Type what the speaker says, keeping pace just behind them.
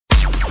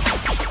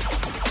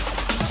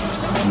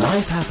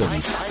Life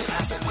happens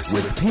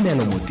with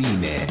Phemelo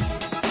Motene.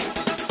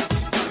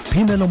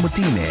 Phemelo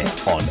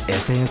Motene on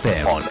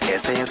SAFM.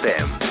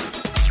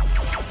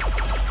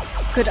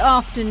 Good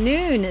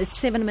afternoon. It's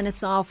 7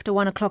 minutes after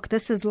 1 o'clock.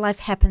 This is Life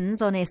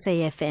Happens on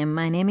SAFM.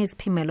 My name is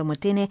Phemelo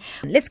Motene.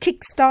 Let's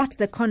kickstart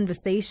the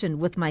conversation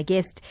with my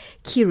guest,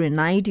 Kiru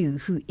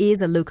Naidoo, who is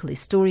a local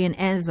historian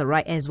as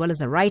well as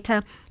a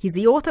writer. He's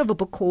the author of a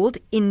book called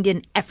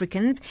Indian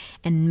Africans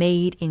and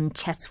Made in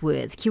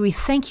Chatsworth. Kiru,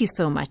 thank you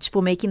so much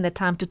for making the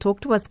time to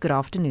talk to us. Good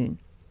afternoon.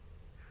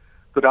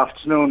 Good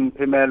afternoon,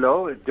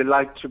 Phemelo.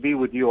 Delight to be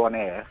with you on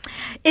air.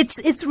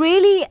 It's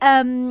really,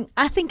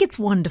 I think it's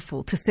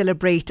wonderful to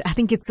celebrate. I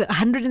think it's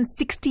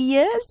 160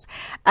 years.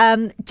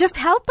 Just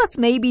help us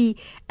maybe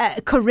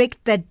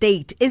correct that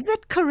date. Is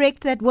it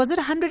correct that, was it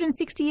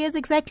 160 years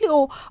exactly?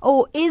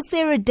 Or is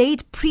there a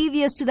date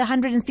previous to the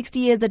 160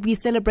 years that we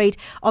celebrate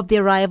of the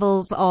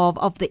arrivals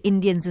of the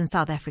Indians in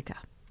South Africa?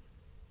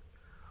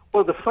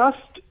 Well, the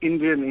first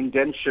Indian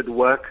indentured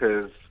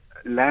workers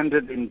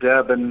landed in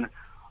Durban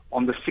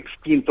on the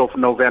 16th of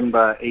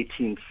November,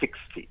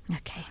 1860.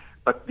 Okay.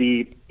 But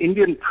the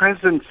Indian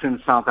presence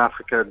in South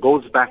Africa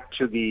goes back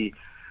to the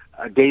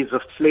days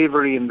of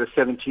slavery in the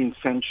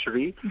 17th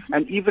century,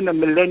 and even a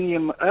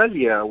millennium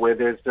earlier, where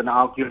there's an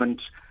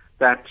argument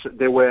that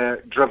there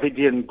were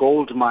Dravidian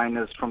gold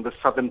miners from the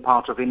southern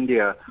part of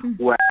India.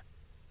 So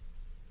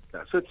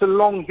it's a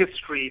long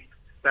history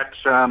that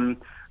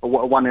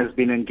one has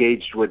been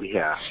engaged with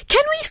here.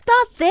 Can we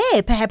start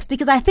there, perhaps?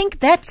 Because I think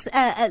that's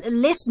a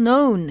less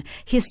known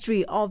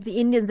history of the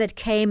Indians that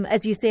came,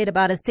 as you said,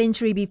 about a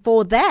century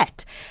before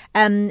that.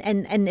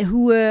 And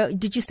who were,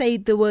 did you say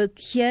they were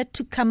here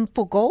to come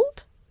for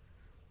gold?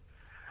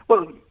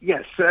 Well,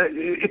 yes.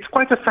 It's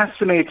quite a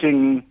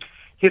fascinating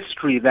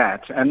history,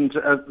 that. And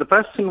the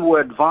person who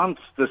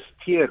advanced this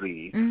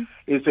theory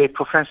is a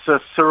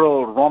Professor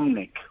Cyril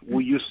Romnick, who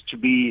used to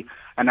be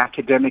an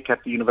academic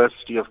at the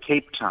University of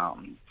Cape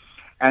Town.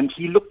 And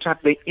he looked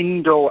at the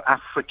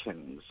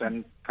Indo-Africans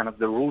and kind of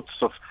the roots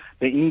of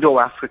the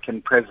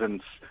Indo-African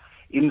presence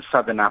in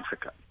Southern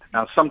Africa.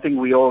 Now, something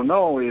we all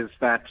know is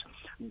that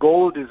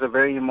gold is a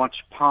very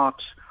much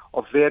part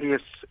of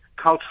various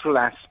cultural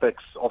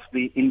aspects of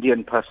the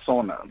Indian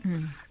persona.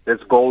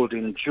 There's gold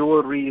in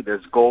jewelry,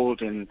 there's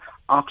gold in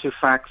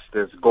artifacts,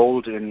 there's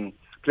gold in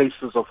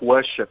places of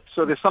worship.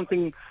 So there's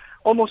something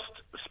almost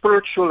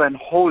spiritual and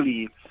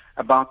holy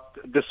about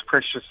this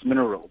precious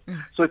mineral.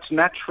 So it's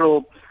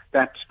natural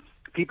that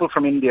people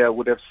from India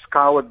would have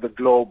scoured the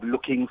globe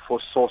looking for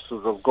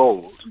sources of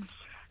gold.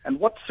 And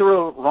what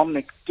Cyril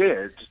Romnick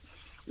did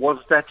was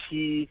that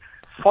he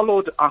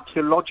followed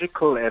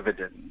archaeological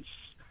evidence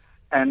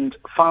and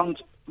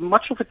found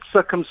much of it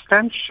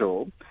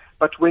circumstantial,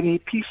 but when he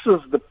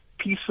pieces the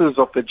pieces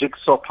of the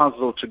jigsaw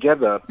puzzle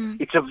together,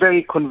 it's a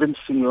very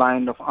convincing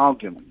line of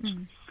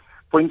argument.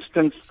 For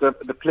instance, the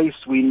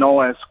place we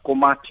know as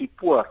Komati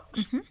Poort,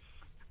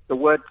 the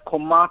word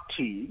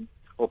Komati,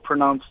 or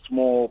pronounced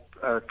more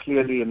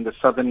clearly in the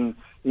southern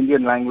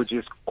Indian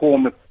languages,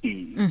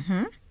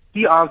 Komati,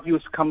 he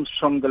argues comes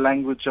from the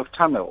language of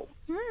Tamil.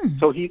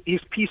 So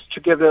he's pieced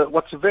together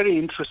what's a very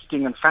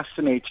interesting and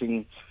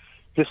fascinating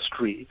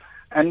history.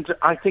 And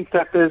I think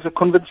that there's a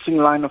convincing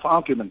line of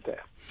argument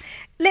there.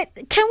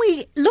 Can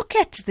we look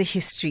at the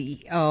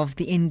history of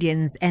the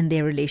Indians and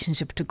their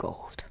relationship to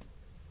gold?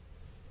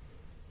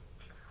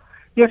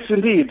 Yes,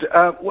 indeed.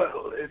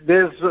 Well,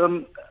 there's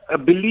a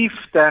belief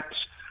that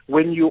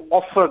when you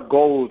offer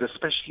gold,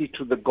 especially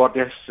to the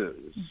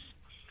goddesses,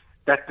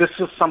 that this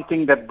is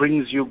something that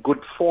brings you good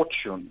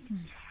fortune.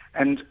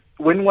 And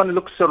when one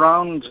looks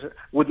around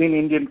within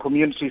Indian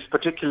communities,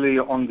 particularly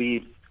on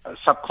the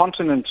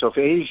subcontinent of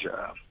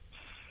Asia,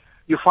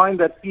 you find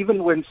that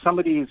even when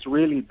somebody is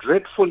really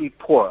dreadfully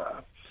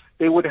poor,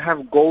 they would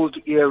have gold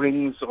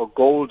earrings or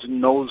gold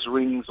nose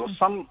rings or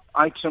some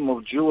item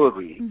of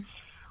jewelry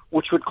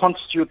which would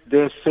constitute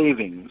their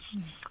savings.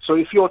 So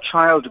if your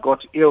child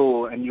got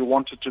ill and you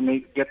wanted to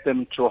get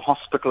them to a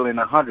hospital in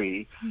a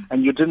hurry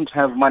and you didn't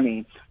have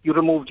money, you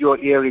removed your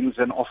earrings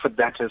and offered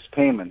that as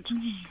payment.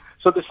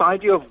 So this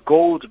idea of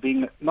gold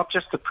being not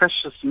just a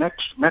precious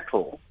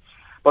metal,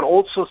 but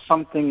also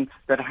something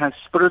that has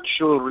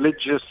spiritual,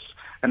 religious,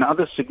 and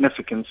other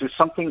significance is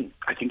something,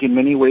 I think, in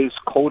many ways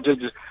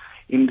coded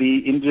in the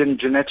Indian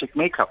genetic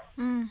makeup.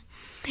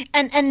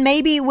 And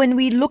maybe when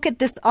we look at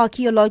this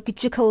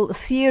archaeological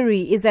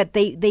theory, is that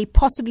they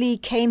possibly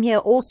came here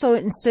also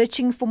in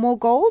searching for more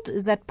gold?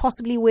 Is that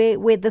possibly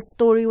where this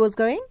story was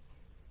going?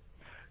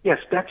 Yes,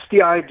 that's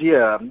the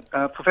idea.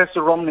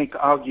 Professor Romnick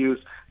argues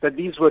that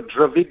these were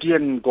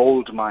Dravidian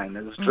gold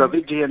miners.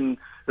 Dravidian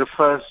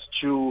refers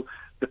to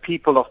the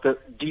people of the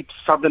deep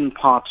southern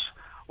part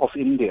of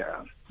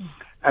India.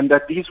 And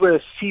that these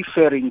were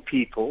seafaring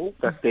people,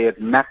 that they had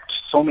mapped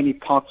so many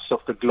parts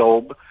of the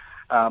globe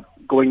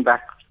going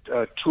back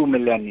 2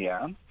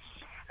 millennia,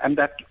 and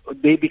that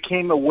they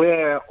became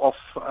aware of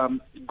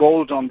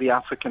gold on the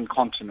African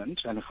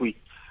continent. And if we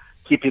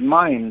keep in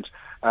mind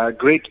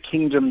great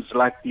kingdoms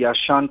like the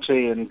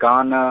Ashanti in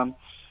Ghana,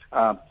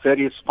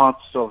 various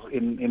parts of,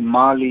 in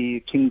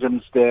Mali,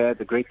 kingdoms there,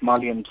 the great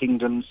Malian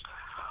kingdoms,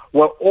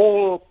 were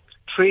all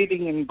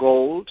trading in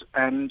gold,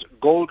 and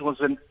gold was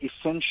an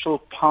essential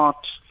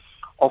part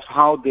of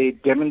how they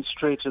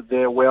demonstrated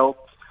their wealth,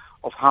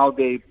 of how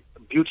they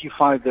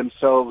beautified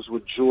themselves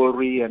with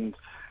jewelry and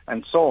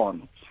so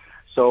on.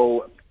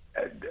 So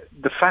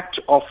the fact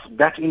of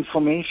that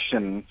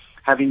information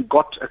having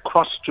got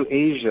across to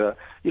Asia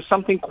is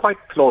something quite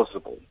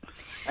plausible.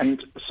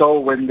 And so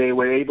when they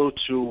were able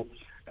to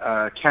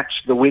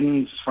catch the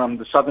winds from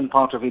the southern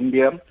part of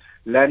India,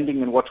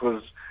 landing in what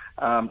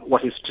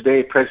is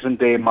today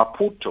present-day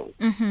Maputo,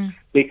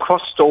 they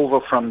crossed over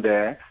from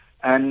there,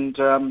 and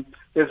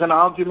there's an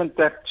argument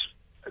that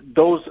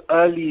those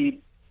early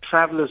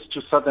travelers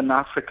to southern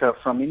Africa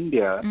from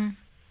India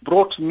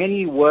brought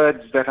many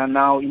words that are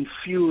now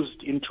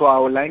infused into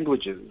our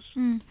languages.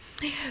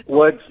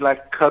 Words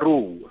like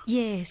karu,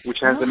 yes, which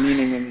has a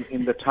meaning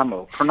in the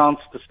Tamil,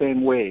 pronounced the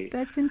same way.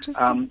 That's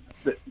interesting.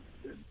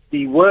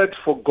 The word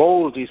for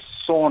gold is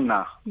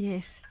sona.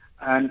 Yes.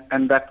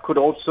 And that could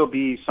also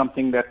be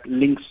something that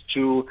links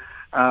to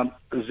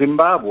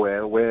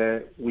Zimbabwe,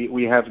 where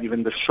we have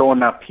even the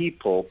Shona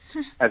people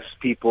as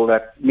people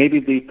that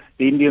maybe the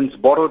Indians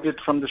borrowed it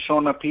from the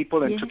Shona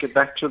people and took it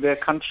back to their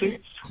country,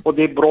 or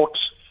they brought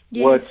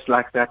words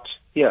like that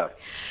here.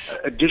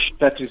 A dish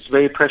that is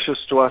very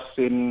precious to us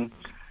in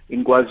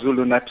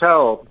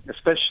KwaZulu-Natal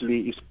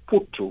especially is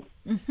putu.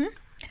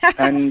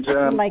 And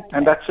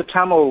and that's a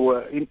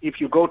Tamil.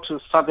 If you go to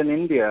southern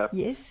India,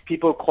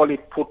 people call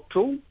it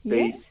puttu.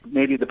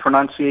 Maybe the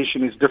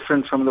pronunciation is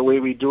different from the way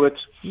we do it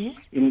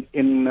in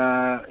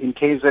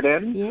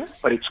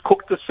KZN. But it's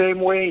cooked the same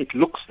way. It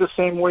looks the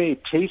same way.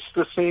 It tastes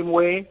the same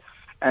way.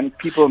 And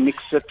people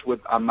mix it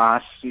with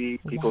amasi.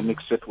 People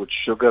mix it with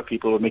sugar.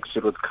 People mix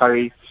it with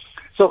curry.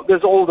 So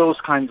there's all those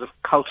kinds of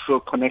cultural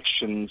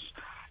connections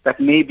that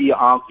may be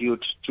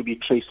argued to be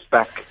traced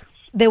back.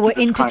 They were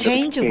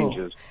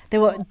interchangeable. They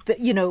were,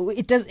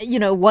 it does.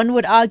 One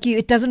would argue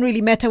it doesn't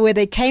really matter where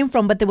they came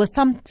from, but there was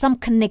some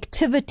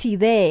connectivity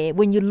there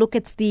when you look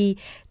at the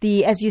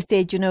as you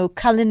said,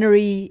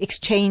 culinary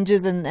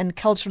exchanges and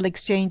cultural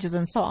exchanges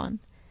and so on.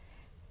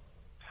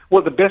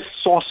 Well, the best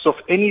source of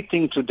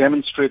anything to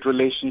demonstrate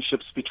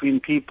relationships between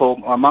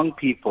people, among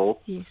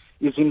people,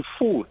 is in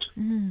food.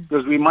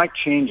 Because we might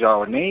change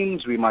our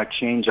names, we might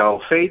change our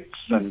faiths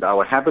and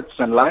our habits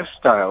and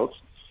lifestyles,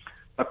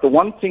 but the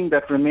one thing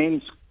that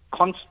remains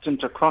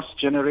constant across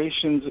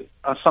generations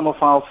are some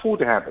of our food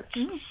habits.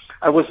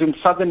 I was in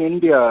southern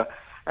India,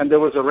 and there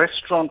was a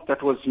restaurant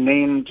that was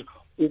named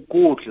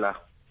Ukudla.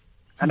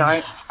 And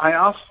I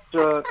asked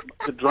the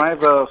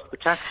driver of the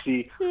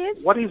taxi,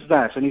 what is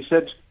that? And he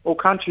said, oh,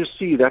 can't you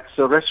see, that's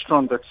a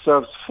restaurant that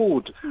serves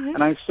food.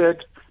 And I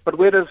said, but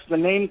where does the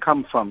name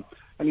come from?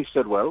 And he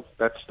said, well,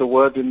 that's the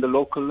word in the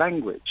local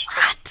language.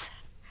 What?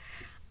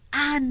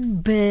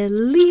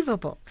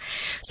 Unbelievable.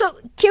 So,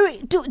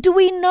 Kiru, do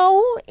we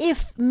know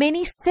if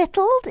many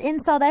settled in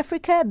South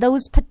Africa,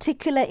 those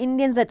particular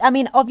Indians that,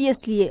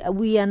 obviously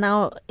we are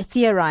now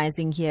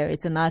theorizing here,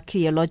 it's an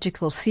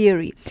archaeological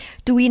theory.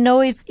 Do we know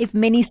if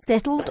many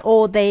settled,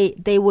 or they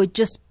were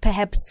just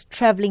perhaps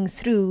traveling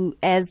through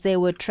as they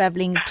were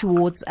traveling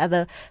towards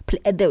other,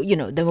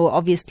 they were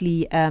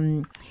obviously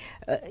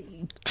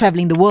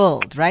traveling the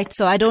world, right?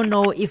 So I don't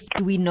know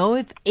do we know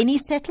if any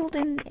settled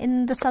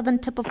in the southern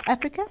tip of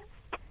Africa?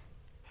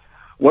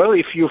 Well,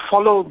 if you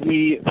follow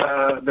the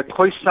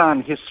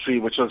Khoisan history,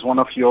 which was one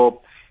of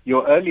your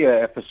earlier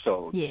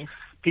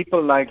episodes,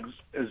 people like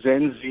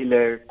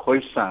Zenzile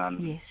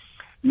Khoisan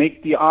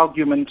make the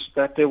argument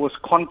that there was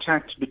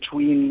contact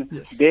between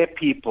their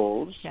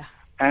peoples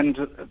and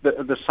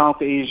the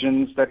South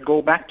Asians that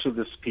go back to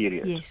this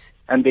period.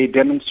 And they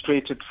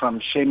demonstrated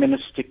from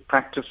shamanistic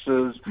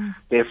practices,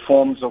 their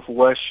forms of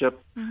worship,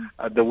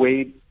 the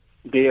way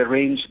they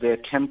arranged their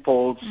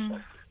temples,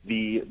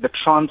 the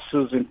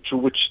trances into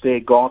which they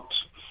got.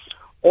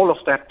 All of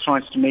that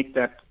tries to make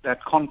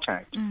that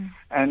contact.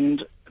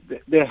 And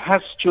there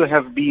has to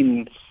have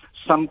been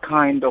some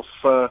kind of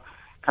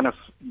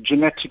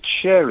genetic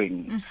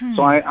sharing.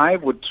 So I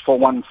would, for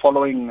one,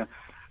 following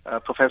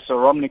Professor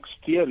Romnick's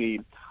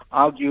theory,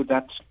 argue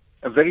that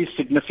a very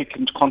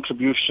significant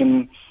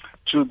contribution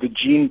to the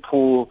gene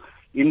pool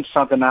in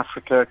southern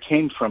Africa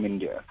came from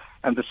India,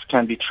 and this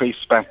can be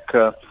traced back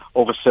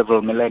over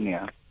several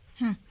millennia.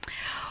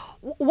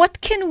 What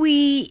can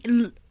we,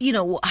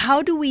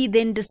 how do we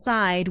then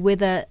decide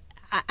whether,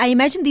 I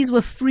imagine these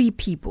were free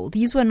people,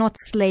 these were not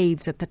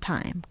slaves at the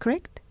time,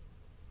 correct?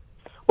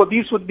 Well,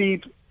 these would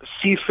be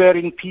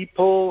seafaring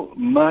people,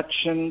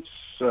 merchants,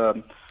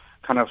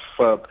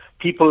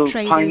 people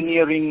traders,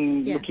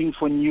 pioneering, looking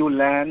for new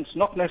lands,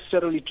 not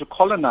necessarily to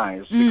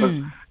colonize,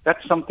 because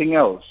that's something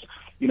else.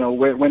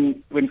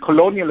 When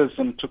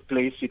colonialism took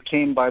place, it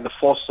came by the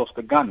force of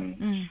the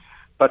gun.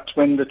 But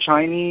when the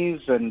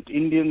Chinese and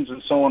Indians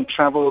and so on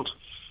traveled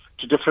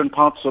to different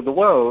parts of the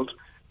world,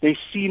 they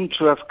seem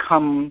to have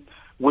come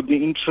with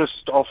the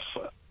interest of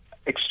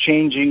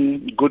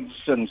exchanging goods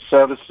and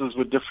services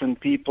with different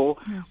people.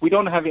 We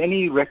don't have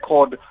any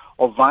record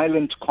of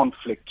violent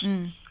conflict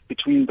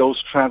between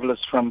those travelers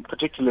from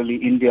particularly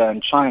India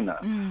and China,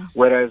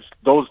 whereas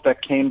those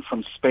that came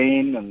from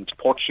Spain and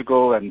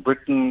Portugal and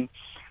Britain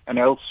and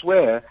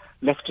elsewhere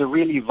left a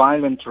really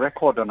violent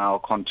record on our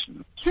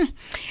continent.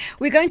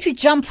 We're going to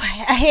jump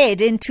ahead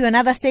into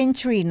another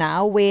century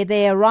now where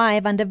they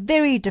arrive under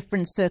very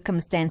different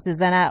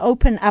circumstances. And I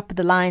open up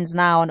the lines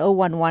now on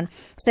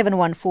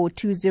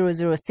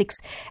 011-714-2006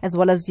 as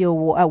well as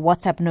your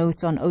WhatsApp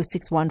notes on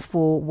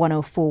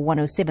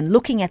 0614-104-107,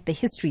 looking at the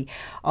history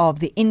of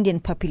the Indian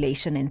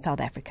population in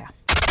South Africa.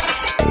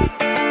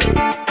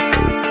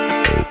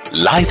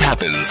 Life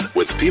Happens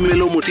with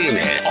Phemelo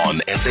Motene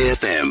on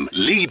SAFM,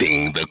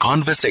 leading the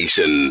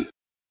conversation.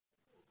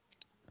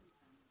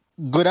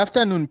 Good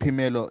afternoon,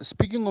 Phemelo.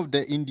 Speaking of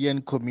the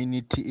Indian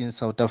community in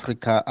South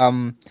Africa,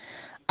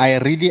 I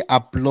really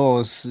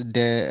applaud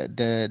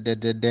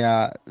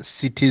their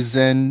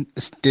citizen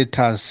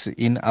status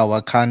in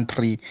our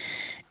country,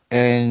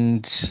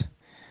 and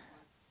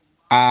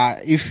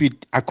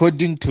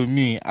according to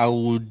me, I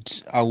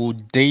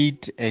would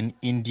date an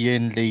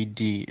Indian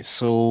lady.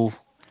 So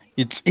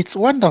it's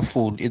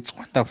wonderful. It's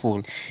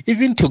wonderful.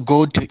 Even to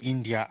go to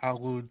India, I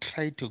will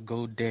try to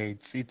go there.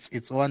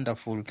 It's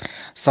wonderful.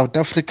 South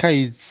Africa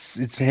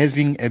it's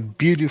having a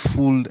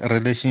beautiful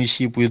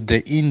relationship with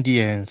the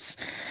Indians.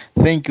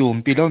 Thank you.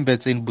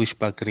 Mpilombets in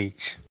Bushbuck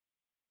Ridge.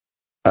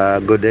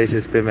 Good day,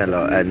 Sis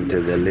Phemelo, and to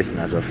the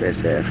listeners of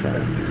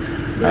SAFM.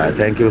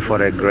 Thank you for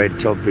a great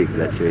topic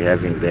that you're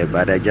having there.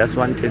 But I just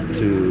wanted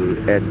to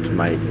add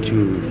my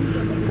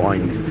 2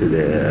 points to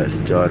the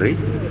story.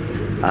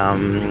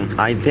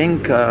 I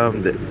think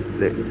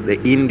the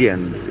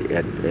Indians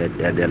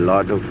had a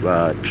lot of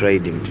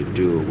trading to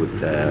do with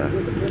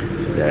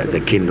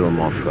the kingdom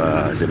of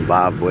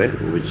Zimbabwe,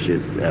 which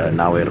is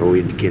now a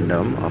ruined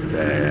kingdom of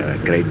the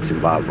Great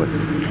Zimbabwe,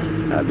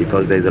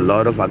 because there's a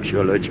lot of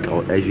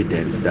archaeological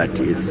evidence that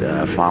is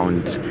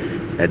found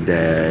at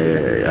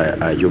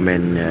the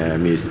Human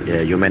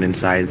and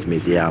Science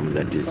Museum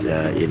that is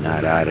in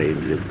Harare.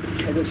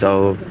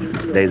 So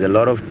there's a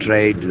lot of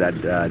trade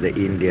that the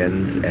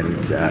Indians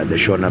and the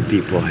Shona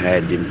people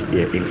had,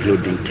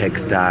 including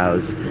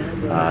textiles,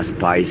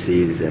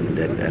 spices,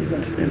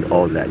 and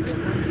all that.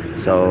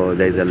 So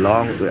there's a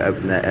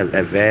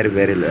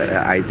very,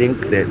 I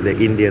think the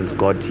Indians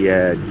got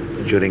here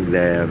during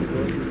the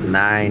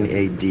 9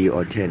 AD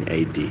or 10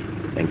 AD.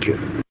 Thank you.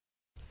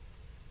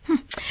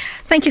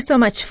 Thank you so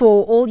much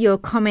for all your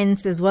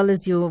comments as well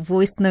as your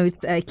voice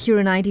notes.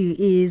 Kiru Naidoo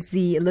is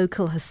the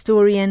local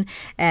historian.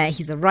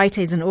 He's a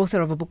writer. He's an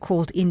author of a book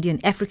called Indian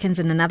Africans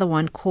and another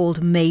one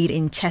called Made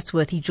in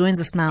Chatsworth. He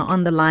joins us now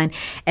on the line.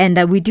 And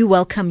we do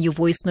welcome your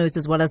voice notes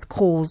as well as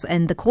calls.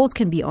 And the calls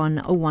can be on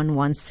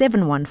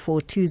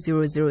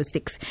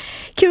 011-714-2006.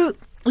 Kiru,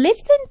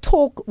 let's then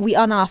talk. We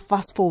are now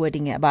fast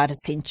forwarding about a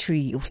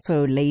century or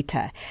so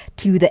later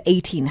to the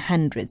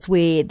 1800s,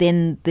 where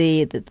then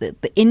the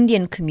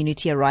Indian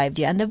community arrived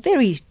here under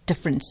very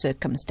different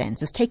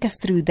circumstances. Take us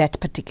through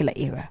that particular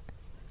era.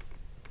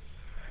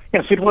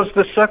 Yes, it was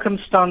the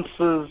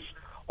circumstances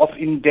of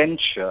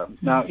indenture.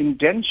 Now,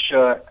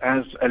 indenture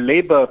as a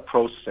labor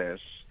process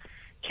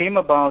came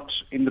about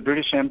in the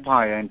British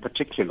Empire in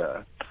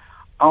particular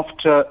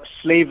after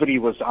slavery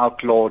was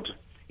outlawed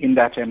in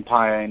that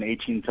empire in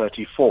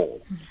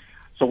 1834.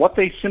 So what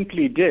they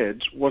simply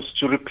did was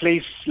to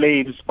replace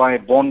slaves by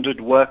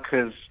bonded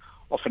workers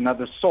of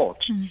another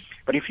sort.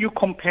 But if you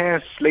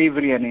compare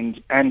slavery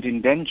and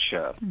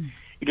indenture,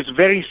 it is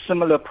very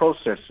similar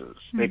processes.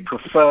 They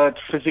preferred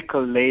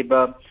physical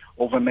labor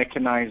over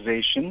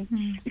mechanization.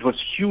 It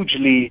was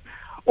hugely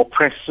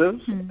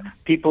oppressive.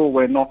 People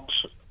were not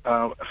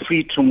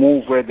free to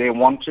move where they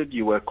wanted.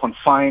 You were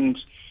confined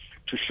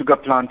to sugar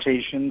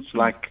plantations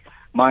like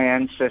my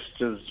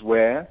ancestors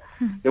were.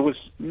 There was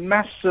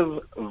massive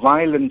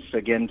violence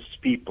against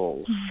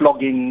people,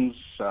 floggings,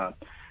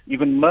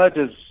 even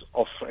murders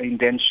of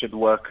indentured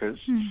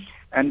workers.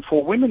 And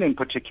for women in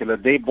particular,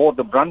 they bore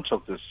the brunt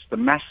of this, the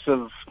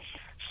massive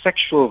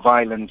sexual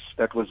violence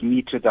that was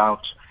meted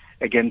out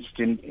against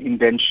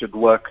indentured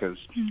workers.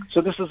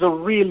 So this is a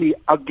really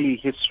ugly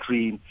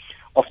history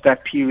of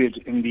that period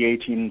in the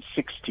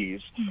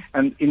 1860s.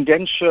 And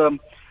indenture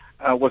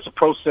was a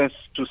process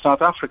to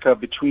South Africa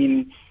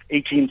between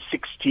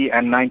 1860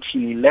 and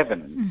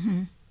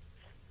 1911.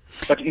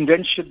 But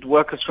indentured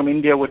workers from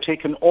India were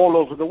taken all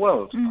over the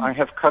world. I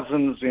have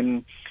cousins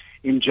in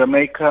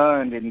Jamaica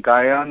and in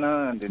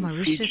Guyana and in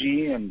Mauritius,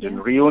 Fiji and in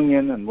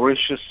Reunion and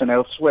Mauritius and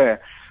elsewhere.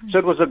 So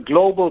it was a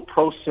global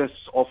process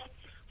of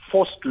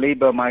forced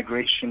labor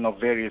migration of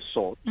various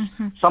sorts.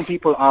 Some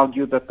people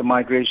argue that the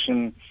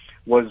migration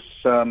was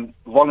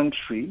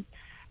voluntary.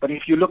 But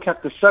if you look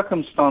at the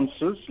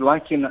circumstances,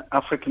 like in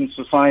African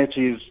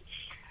societies,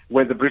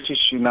 where the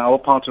British in our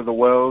part of the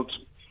world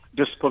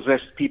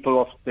dispossessed people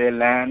of their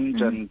land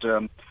and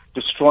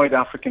destroyed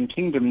African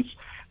kingdoms,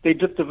 they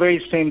did the very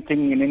same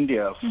thing in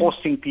India,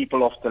 forcing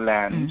people off the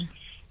land.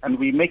 And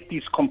we make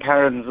these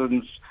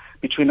comparisons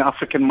between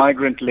African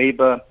migrant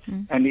labor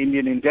and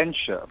Indian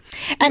indenture.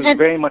 And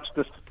very much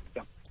this.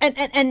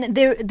 And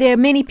there are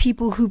many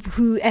people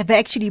who have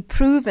actually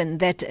proven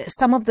that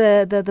some of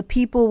the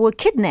people were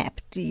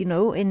kidnapped,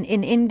 in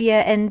India,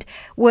 and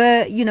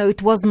were,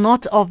 it was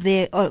not of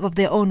their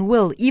own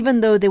will, even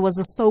though there was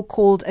a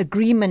so-called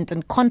agreement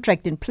and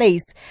contract in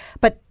place,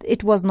 but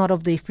it was not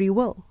of their free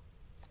will.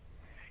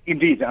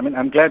 Indeed. I mean,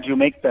 I'm glad you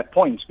make that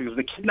point, because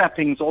the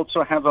kidnappings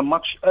also have a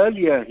much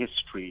earlier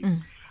history,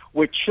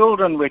 where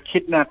children were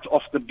kidnapped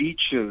off the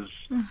beaches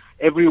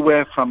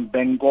everywhere from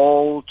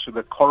Bengal to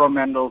the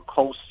Coromandel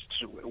coast,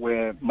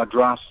 where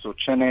Madras or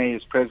Chennai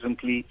is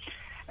presently,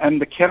 and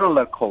the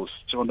Kerala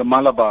coast or the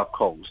Malabar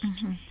coast,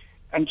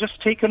 and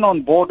just taken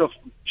on board of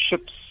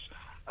ships,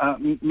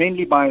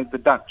 mainly by the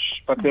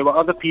Dutch, but there were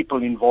other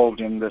people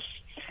involved in this,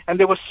 and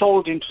they were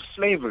sold into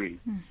slavery,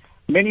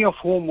 many of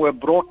whom were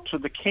brought to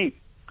the Cape.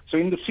 So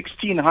in the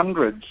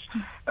 1600s,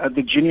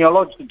 the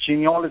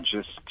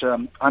genealogist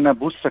Anna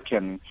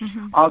Busaken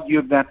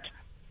argued that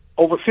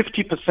over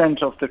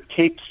 50% of the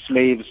Cape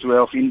slaves were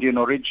of Indian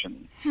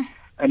origin.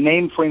 A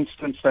name, for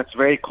instance, that's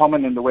very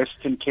common in the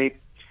Western Cape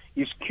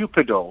is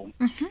Cupido.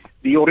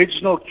 The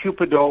original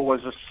Cupido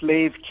was a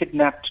slave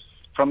kidnapped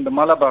from the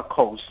Malabar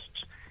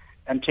coast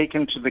and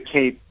taken to the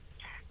Cape,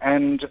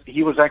 and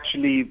he was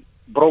actually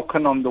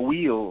broken on the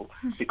wheel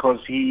because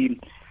he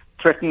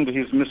threatened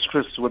his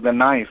mistress with a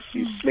knife,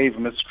 his slave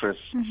mistress,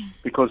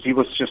 because he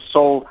was just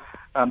so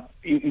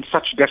in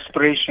such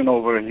desperation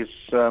over his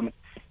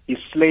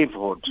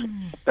slavehood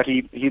that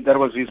that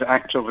was his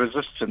act of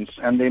resistance,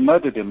 and they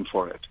murdered him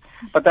for it.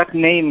 But that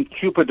name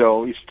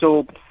Cupido is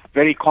still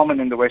very common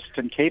in the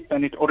Western Cape,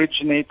 and it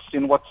originates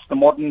in what's the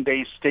modern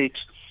day state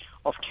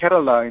of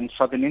Kerala in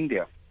southern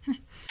India.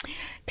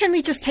 Can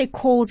we just take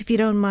calls, if you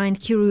don't mind,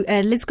 Kiru?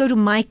 Let's go to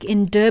Mike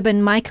in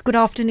Durban. Mike, good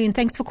afternoon.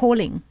 Thanks for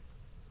calling.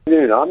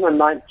 I'm a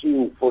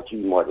 1940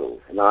 model,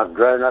 and I've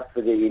grown up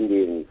with the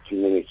Indian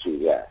community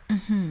here,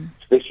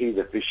 especially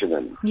the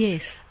fishermen.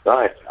 Yes.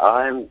 Right,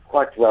 I'm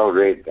quite well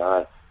read.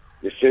 I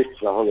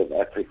researched the whole of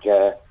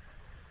Africa,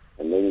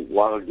 and then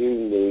while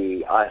doing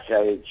the Ice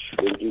Age,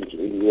 went into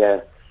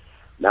India.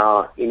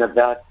 Now, in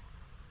about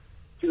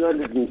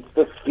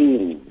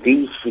 215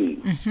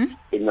 BC,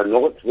 in the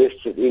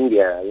northwest of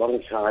India,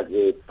 alongside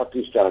where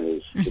Pakistan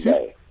is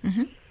today,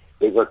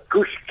 there were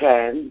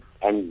Kushkan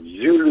and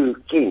Zulu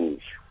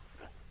kings,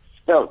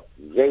 spelled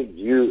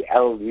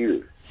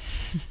Z-U-L-U.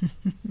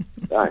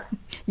 Right.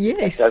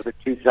 Yes. That's over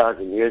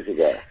 2,000 years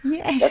ago.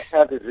 Yes. That's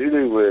how the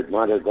Zulu word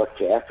might have got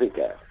to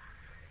Africa.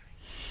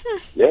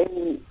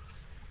 Then,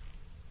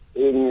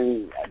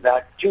 in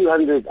about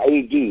 200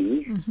 AD,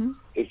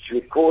 it's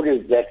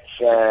recorded that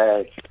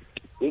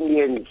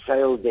Indians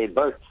sailed their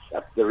boats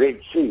up the Red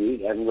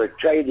Sea and were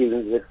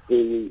trading with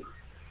the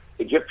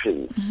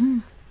Egyptians.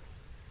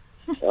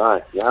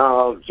 Right, now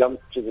I'll jump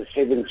to the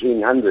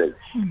 1700s.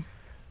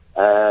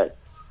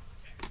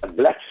 A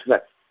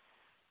blacksmith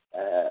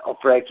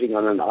operating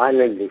on an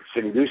island in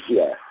St.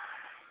 Lucia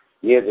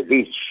near the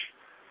beach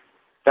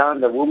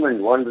found a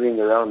woman wandering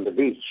around the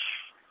beach.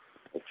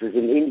 It was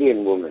an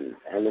Indian woman,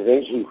 and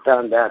eventually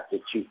found out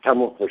that she'd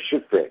come off a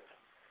shipwreck.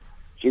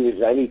 She was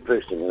the only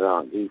person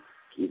around.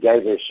 He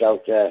gave her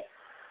shelter,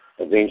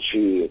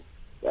 eventually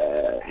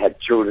had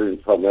children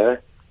from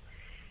her.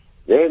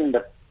 Then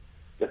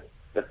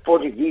the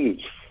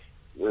Portuguese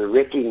were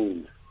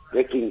wrecking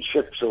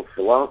ships off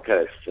the Wild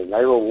Coast, and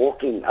they were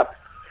walking up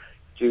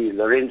to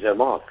Lorenzo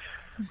Marx.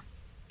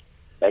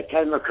 They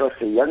came across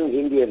a young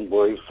Indian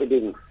boy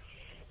sitting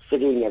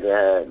at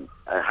a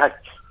hut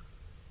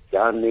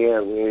down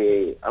there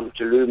where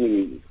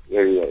Umtalumi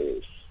area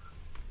is.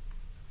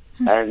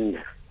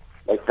 And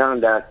they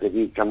found out that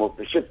he'd come off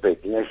the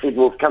shipwreck, and they said,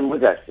 well, come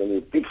with us. And he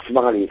big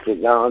smile, he said,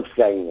 no, I'm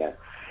staying here.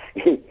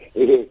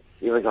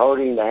 He was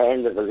holding the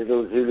hand of a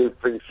little Zulu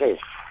princess.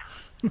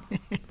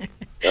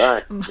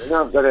 Right. Then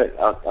I've got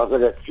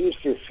a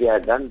thesis here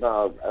done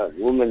by a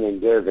woman in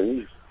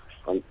Durban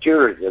on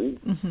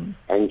tourism,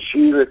 and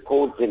she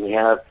records in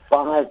here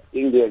 5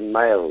 Indian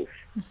males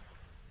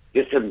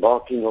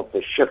disembarking off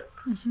a ship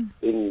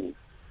in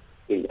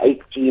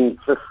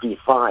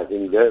 1855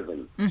 in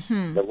Durban.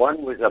 The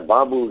one was a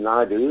Babu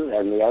Naidoo,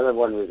 and the other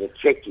one was a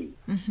Cheki.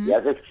 The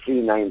other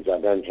 3 names I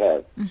don't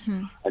have.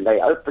 And they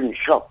opened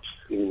shops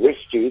in West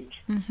Street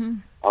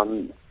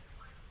on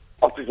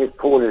opposite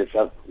corners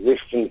of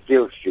Western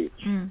Field Street.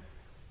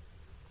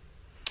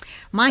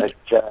 Mike,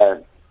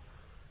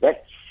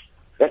 but,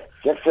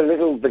 that's a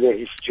little bit of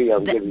history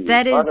I'm giving you.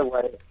 By the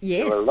way,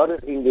 yes, there were a lot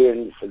of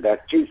Indians, about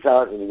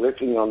 2,000,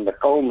 working on the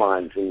coal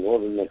mines in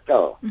northern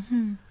Natal,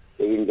 the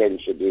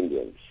indentured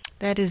Indians.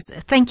 That is,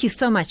 thank you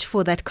so much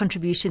for that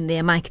contribution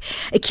there, Mike.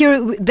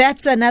 Kiru,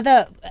 that's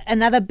another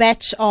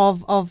batch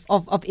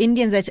of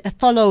Indians that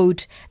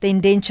followed the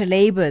indentured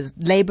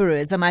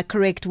laborers. Am I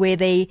correct? Where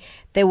they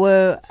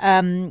were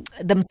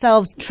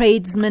themselves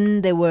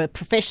tradesmen, they were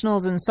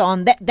professionals, and so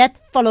on. That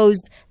follows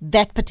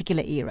that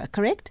particular era,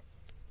 correct?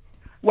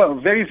 Well,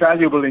 very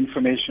valuable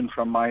information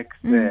from Mike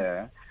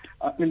there.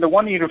 In the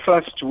one he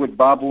refers to with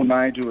Babu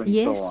Naidoo and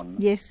so on,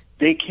 yes,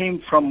 they came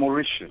from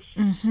Mauritius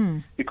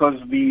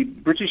because the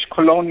British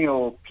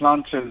colonial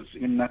planters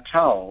in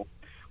Natal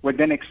were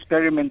then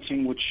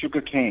experimenting with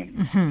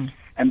sugarcane,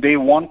 and they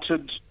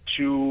wanted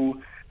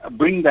to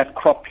bring that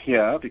crop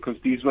here because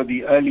these were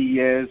the early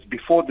years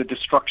before the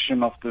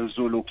destruction of the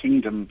Zulu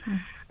kingdom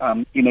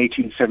in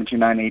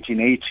 1879,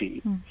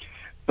 1880.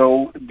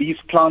 So these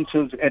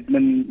planters,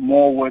 Edmund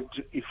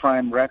Morwood,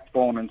 Ephraim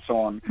Rathbone, and so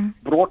on,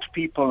 brought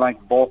people like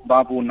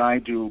Babu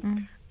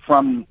Naidoo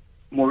from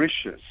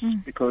Mauritius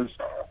because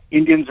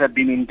Indians had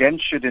been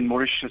indentured in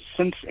Mauritius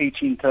since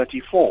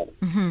 1834.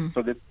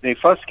 So that they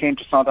first came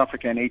to South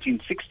Africa in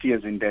 1860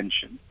 as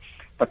indentured,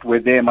 but were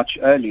there much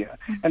earlier.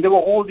 And there were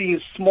all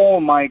these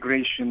small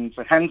migrations,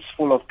 a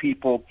handful of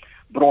people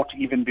brought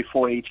even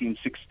before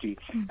 1860,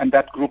 and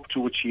that group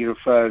to which he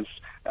refers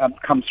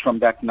comes from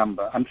that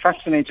number. I'm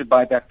fascinated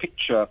by that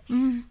picture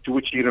to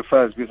which he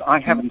refers because I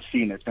haven't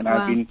seen it, and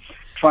I've been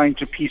trying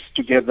to piece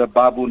together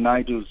Babu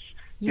Naidoo's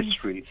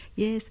history.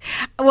 Yes.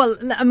 Well,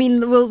 I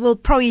mean, we'll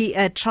probably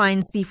try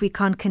and see if we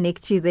can't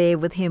connect you there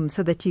with him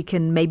so that you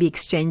can maybe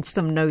exchange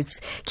some notes.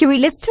 Kiru,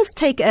 let's just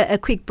take a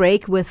quick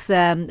break with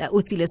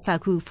Utsile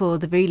Saku for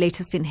the very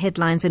latest in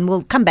headlines, and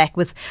we'll come back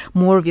with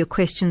more of your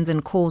questions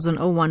and calls on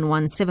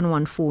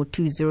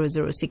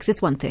 011-714-2006. It's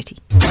 1:30.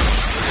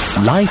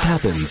 Life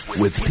Happens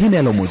with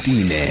Phemelo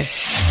Motene.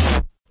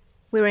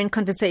 We're in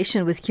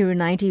conversation with Kiru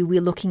Naidoo.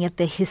 We're looking at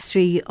the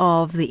history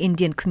of the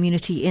Indian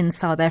community in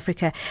South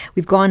Africa.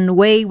 We've gone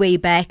way, way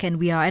back, and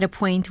we are at a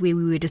point where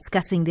we were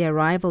discussing the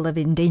arrival of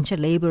indentured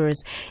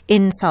laborers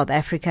in South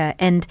Africa.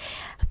 And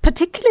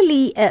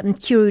particularly,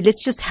 Kiru,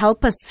 let's just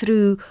help us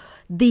through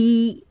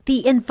the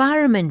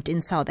environment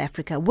in South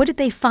Africa. What did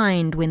they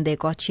find when they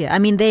got here? I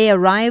mean, they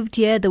arrived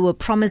here. They were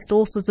promised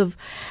all sorts of,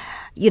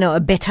 a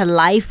better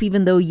life,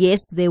 even though,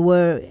 yes, they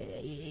were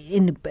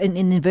in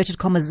inverted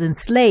commas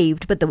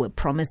enslaved, but they were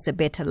promised a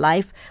better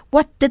life.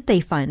 What did they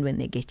find when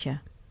they get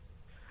here?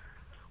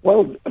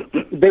 Well,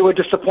 they were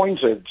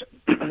disappointed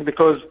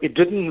because it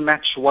didn't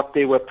match what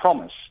they were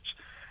promised.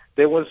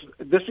 There was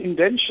this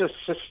indenture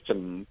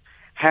system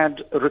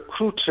had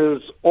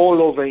recruiters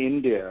all over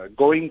India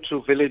going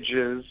to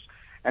villages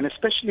and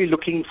especially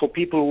looking for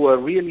people who were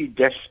really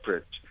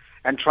desperate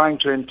and trying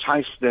to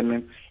entice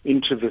them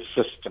into the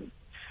system.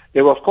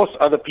 There were, of course,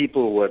 other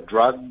people who were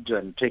drugged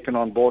and taken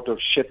on board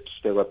of ships.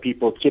 There were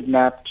people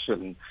kidnapped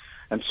and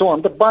so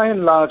on. But by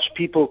and large,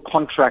 people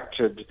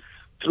contracted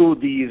through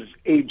these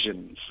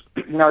agents.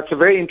 Now, it's a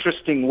very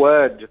interesting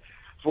word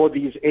for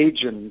these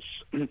agents.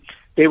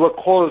 They were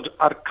called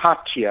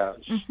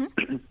Arcatias.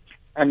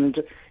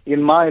 And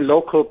in my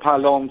local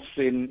parlance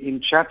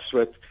in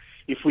Chatsworth,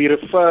 if we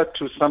refer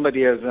to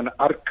somebody as an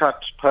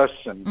Arcat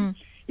person,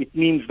 it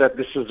means that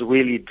this is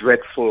really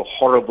dreadful,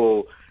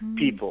 horrible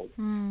people.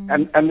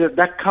 And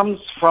that comes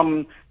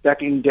from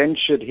that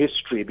indentured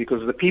history,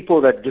 because the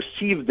people that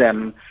deceived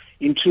them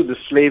into the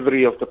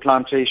slavery of the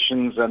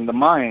plantations and the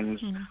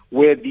mines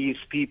were these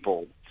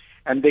people.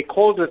 And they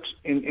called it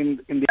in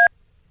the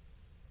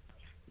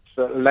it's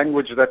a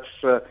language that's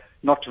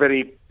not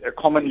very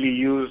commonly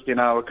used in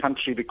our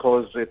country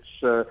because it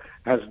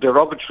has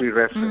derogatory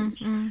reference.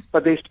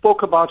 But they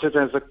spoke about it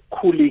as a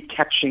coolie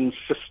catching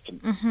system.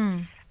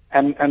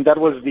 And that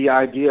was the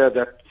idea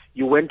that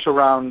you went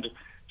around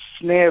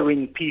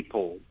snaring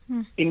people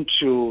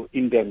into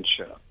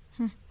indenture.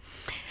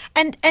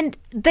 And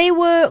they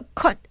were,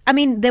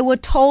 they were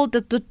told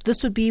that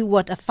this would be, a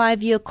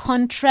 5-year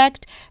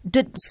contract.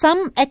 Did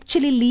some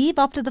actually leave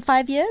after the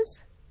 5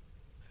 years?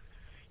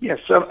 Yes,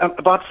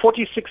 about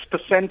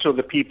 46% of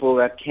the people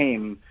that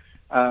came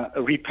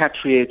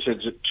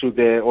repatriated to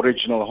their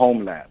original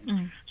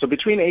homeland. So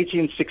between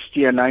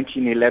 1860 and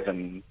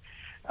 1911,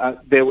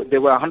 there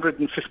were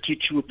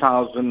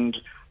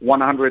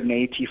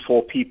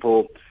 152,184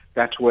 people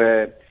that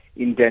were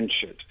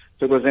indentured.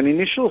 So it was an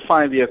initial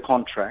 5-year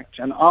contract,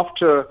 and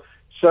after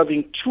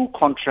serving 2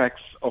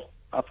 contracts of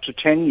up to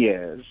 10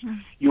 years,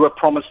 you were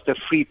promised a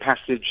free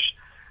passage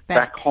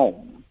back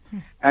home.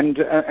 And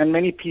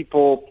many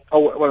people,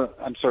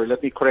 I'm sorry,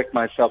 let me correct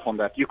myself on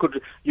that. You could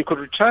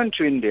return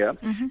to India,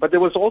 but there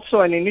was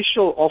also an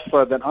initial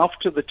offer that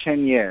after the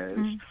 10 years,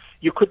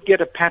 you could get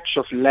a patch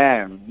of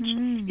land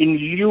in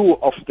lieu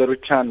of the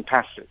return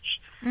passage.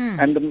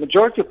 And the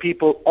majority of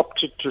people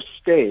opted to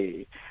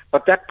stay,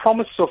 but that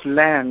promise of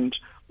land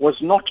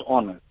was not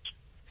honored.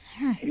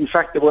 In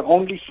fact, there were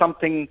only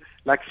something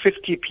like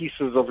 50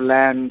 pieces of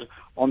land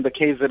on the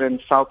KZN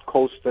South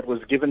Coast that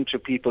was given to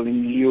people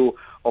in lieu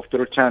of the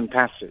return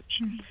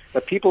passage.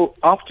 But people,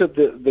 after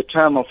the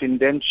term of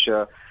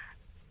indenture,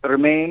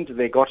 remained.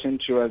 They got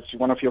into, as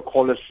one of your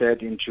callers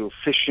said, into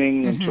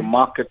fishing, into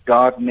market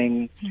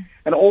gardening,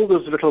 and all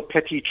those little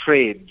petty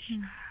trades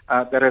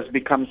that has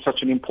become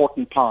such an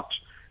important part,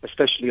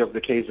 especially of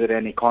the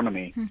KZN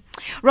economy.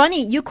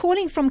 Ronnie, you're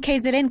calling from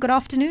KZN. Good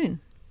afternoon.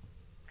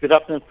 Good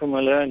afternoon,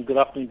 Phemelo, and good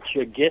afternoon to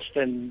your guest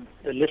and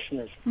the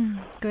listeners.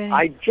 Go ahead.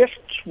 I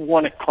just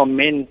want to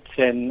comment,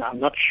 and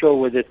I'm not sure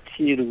whether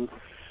Kiru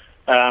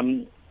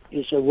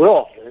is aware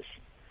of this,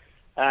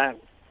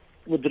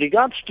 With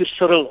regards to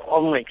Cyril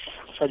Omrich's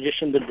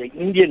suggestion that the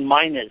Indian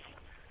miners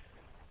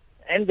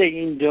and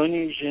the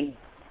Indonesian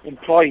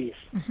employees,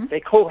 they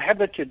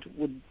cohabited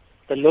with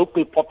the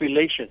local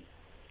population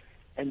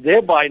and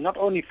thereby not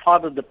only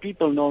fathered the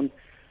people known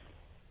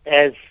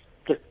as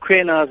the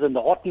Quenas and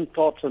the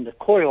Hottentots and the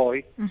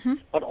Khoikhoi,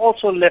 but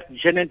also left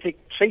genetic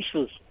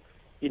traces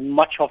in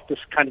much of this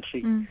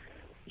country's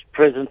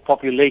present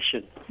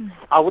population.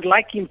 I would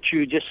like him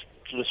to just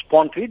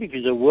respond to it if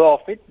he's aware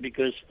of it,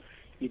 because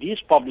it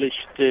is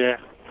published in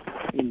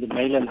the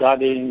Mainland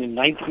Guardian in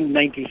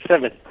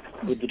 1997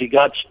 with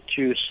regards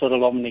to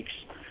Cyril Omrich's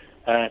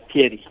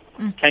theory.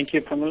 Thank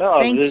you, Pamela.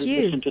 I'll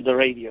listen to the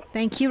radio.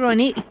 Thank you,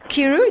 Ronnie.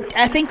 Kiru,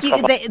 I think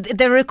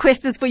the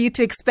request is for you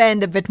to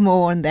expand a bit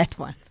more on that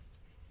one.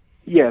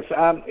 Yes,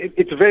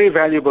 it's very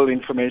valuable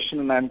information,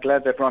 and I'm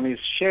glad that Ronnie's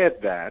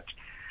shared that.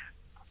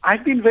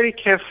 I've been very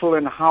careful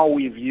in how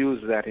we've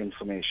used that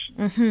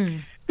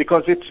information,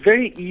 because it's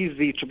very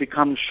easy to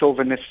become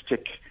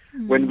chauvinistic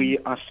when we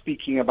are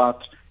speaking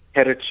about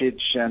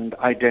heritage and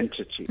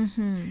identity.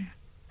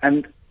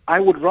 And I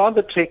would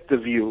rather take the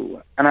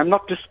view, and I'm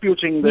not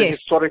disputing the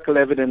historical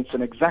evidence,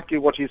 and exactly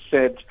what he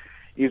said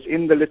is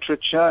in the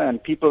literature,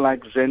 and people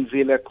like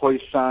Zenzile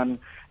Khoisan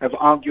have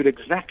argued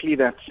exactly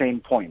that same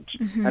point,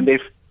 and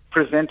they've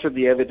presented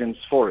the evidence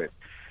for it.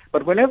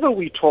 But whenever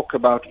we talk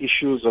about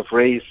issues of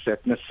race,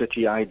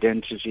 ethnicity,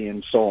 identity,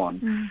 and so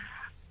on,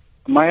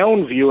 my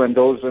own view, and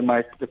those are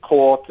the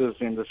co-authors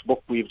in this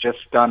book we've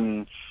just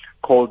done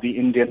called The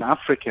Indian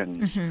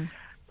Africans,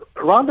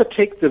 rather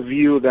take the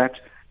view that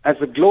as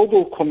a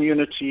global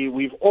community,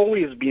 we've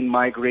always been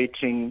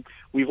migrating,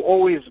 we've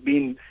always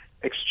been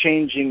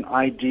exchanging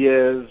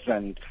ideas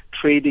and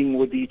trading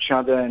with each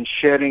other and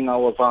sharing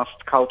our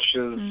vast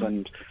cultures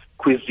and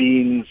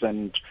cuisines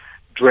and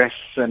dress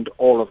and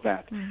all of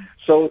that.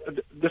 So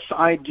this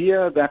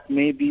idea that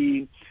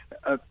maybe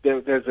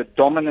there's a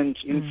dominant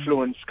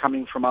influence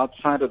coming from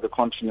outside of the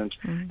continent,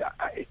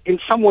 in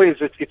some ways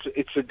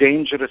it's a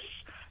dangerous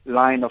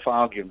line of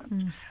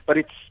argument. But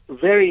it's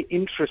very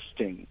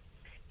interesting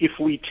if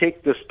we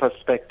take this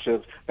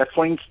perspective that,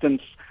 for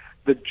instance,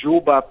 the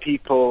Juba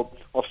people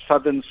of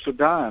southern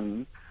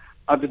Sudan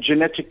are the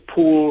genetic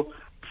pool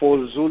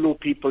for Zulu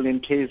people in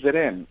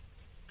KZN.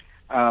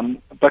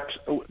 But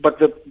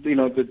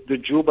the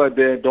Juba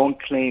there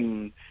don't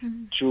claim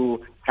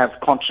to have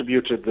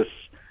contributed this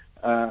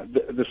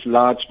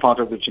large part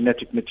of the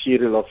genetic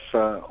material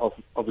of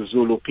the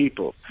Zulu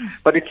people.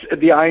 But it's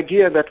the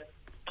idea that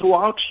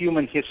throughout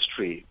human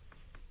history,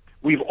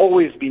 we've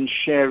always been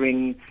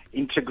sharing,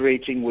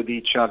 integrating with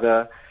each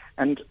other,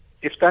 and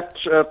if that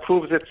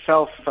proves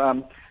itself,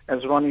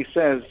 as Ronnie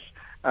says,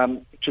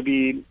 to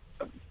be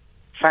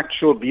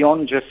factual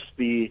beyond just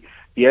the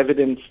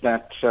evidence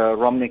that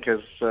Romney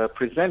has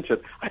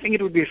presented, I think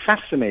it would be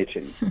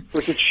fascinating,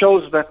 because it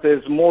shows that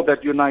there's more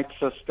that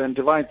unites us than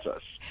divides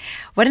us.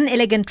 What an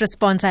elegant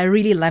response. I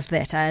really love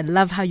that. I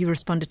love how you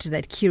responded to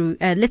that, Kiru.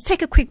 Let's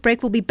take a quick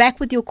break. We'll be back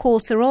with your call,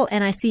 Cyril,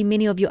 and I see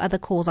many of your other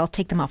calls. I'll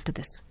take them after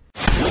this.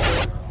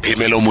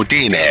 Phemelo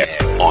Motene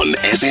on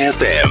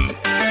SAFM.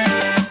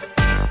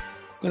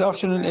 Good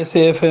afternoon,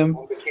 SAFM.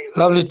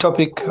 Lovely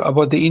topic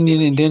about the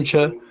Indian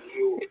indenture.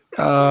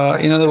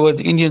 In other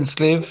words, Indian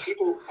slave.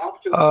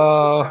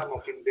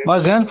 My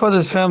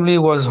grandfather's family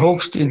was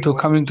hoaxed into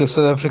coming to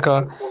South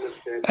Africa,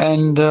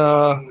 and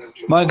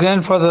my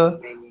grandfather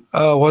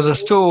was a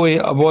stowaway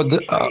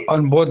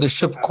on board the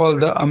ship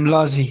called the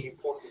Amlazi.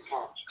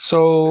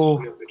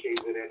 So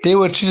they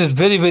were treated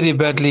very, very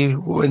badly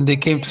when they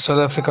came to South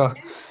Africa.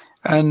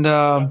 And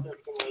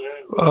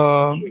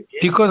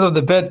because of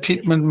the bad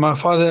treatment, my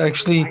father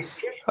actually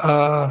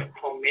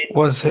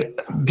was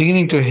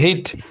beginning to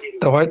hate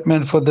the white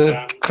man for the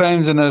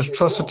crimes and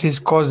atrocities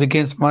caused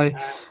against my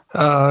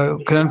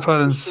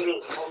grandparents.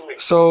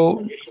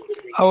 So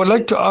I would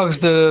like to ask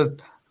the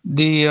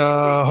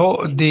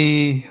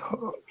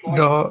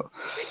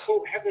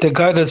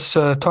guy that's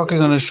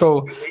talking on the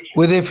show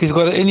whether if he's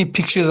got any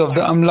pictures of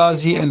the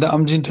Amlazi and the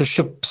Amjinto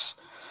ships.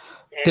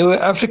 There were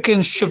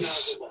African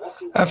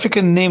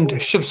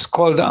named ships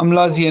called the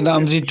Amlazi and the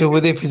Amjinto,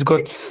 whether if he's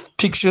got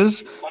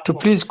pictures, to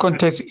please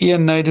contact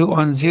Ian Naidoo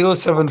on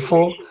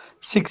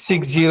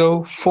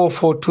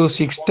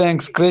 074-660-4426.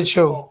 Thanks. Great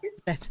show.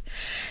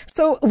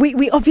 So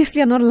we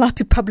obviously are not allowed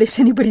to publish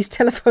anybody's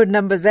telephone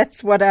numbers.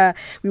 That's what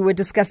we were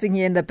discussing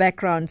here in the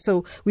background.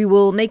 So we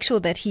will make sure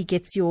that he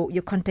gets your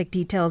contact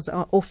details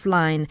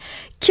offline.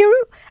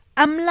 Kiru,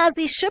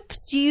 Amlazi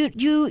ships,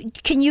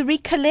 can you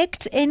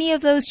recollect any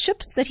of those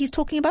ships that he's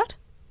talking about?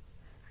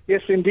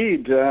 Yes,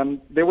 indeed.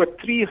 There were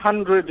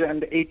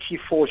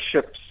 384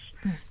 ships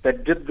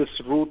that did this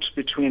route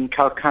between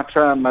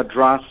Calcutta,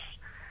 Madras,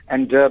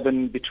 and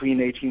Durban between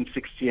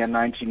 1860 and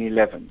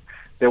 1911.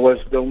 There was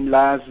the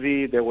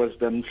Umlazi, there was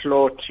the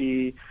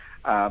Mhloti,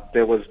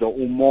 there was the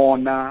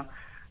Umona,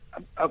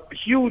 a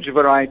huge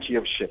variety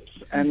of ships.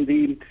 And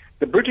the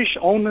British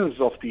owners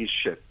of these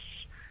ships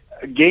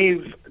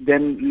gave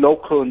them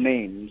local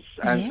names,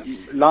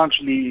 and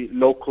largely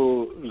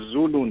local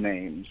Zulu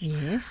names.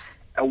 Yes.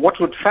 what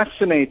would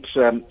fascinate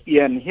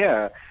Ian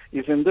here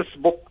is in this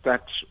book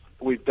that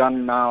we've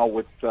done now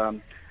with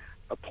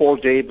Paul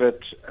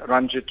David,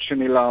 Ranjit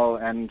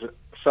Chunilal, and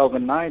Kiru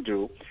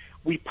Naidoo,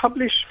 we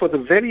published for the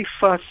very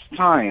first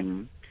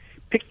time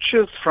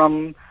pictures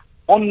from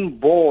on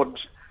board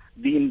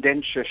the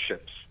indenture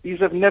ships. These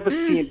have never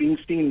been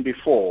seen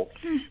before.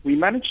 We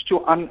managed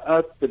to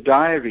unearth the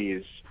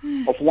diaries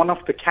of one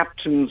of the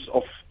captains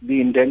of the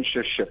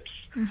indenture ships,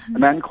 a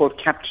man called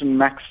Captain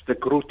Max de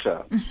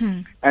Groote.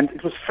 And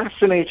it was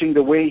fascinating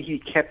the way he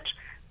kept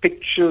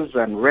pictures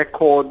and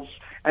records,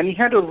 and he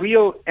had a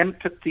real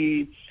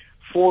empathy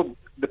for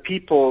the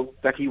people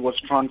that he was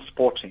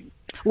transporting.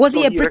 Was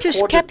he a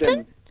British captain?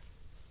 Them.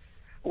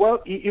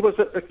 Well, he was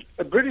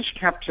a British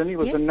captain. He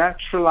was a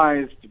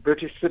naturalized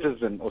British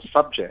citizen or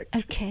subject.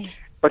 Okay.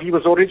 But he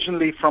was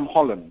originally from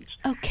Holland.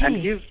 Okay. And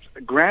his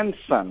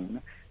grandson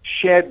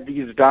shared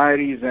these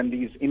diaries and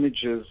these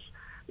images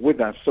with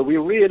us. So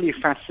we're really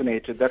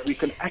fascinated that we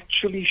can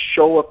actually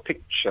show a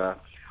picture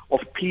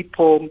of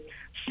people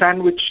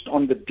sandwiched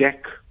on the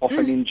deck of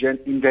an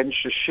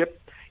indenture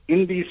ship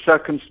in these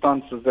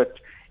circumstances that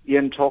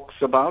Ian talks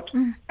about.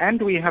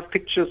 And we have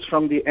pictures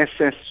from the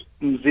SS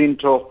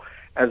Mzinto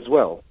as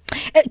well.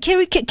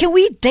 Kiru, can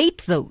we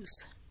date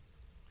those?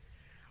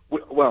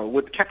 Well,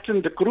 with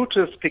Captain de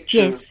Groote's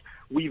pictures,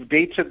 we've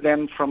dated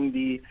them from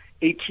the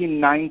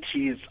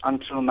 1890s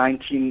until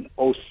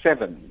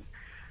 1907.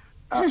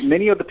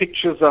 Many of the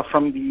pictures are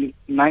from the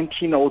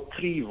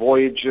 1903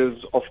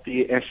 voyages of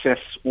the SS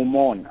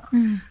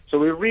Umona. So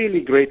we're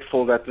really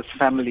grateful that this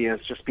family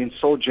has just been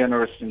so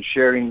generous in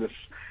sharing this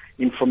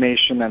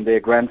information and their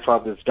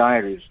grandfather's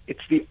diaries.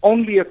 It's the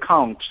only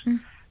account,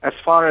 as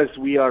far as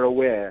we are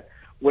aware,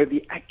 where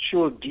the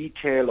actual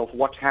detail of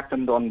what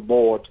happened on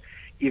board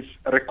is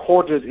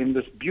recorded in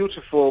this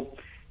beautiful,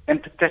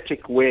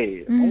 empathetic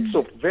way.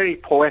 Also very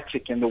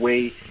poetic in the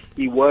way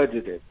he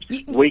worded it.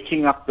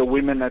 Waking up the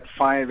women at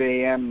 5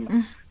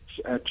 a.m.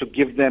 To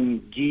give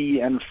them ghee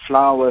and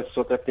flour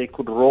so that they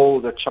could roll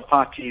the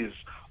chapatis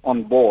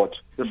on board.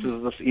 This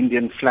is this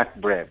Indian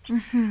flatbread.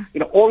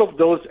 All of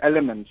those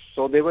elements.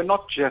 So they were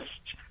not just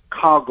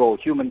cargo,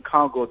 human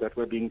cargo that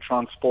were being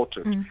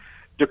transported.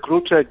 De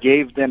Groote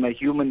gave them a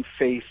human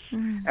face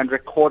and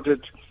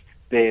recorded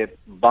their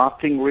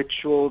bathing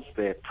rituals,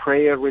 their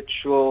prayer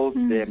rituals,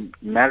 their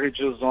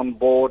marriages on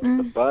board,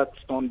 the births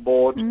on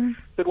board.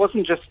 It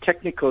wasn't just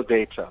technical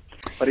data,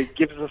 but it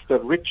gives us the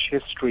rich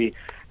history.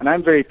 And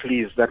I'm very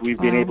pleased that we've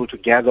been able to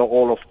gather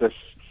all of this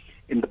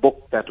in the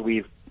book that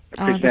we've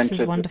presented this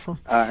is wonderful.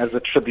 As a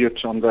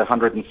tribute on the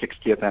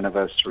 160th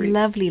anniversary.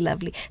 Lovely,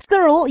 lovely.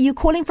 Cyril, you're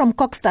calling from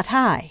Kokstad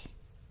High.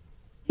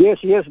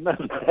 Yes,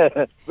 ma'am.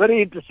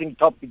 Very interesting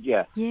topic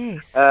here.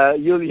 Yes.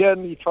 You'll hear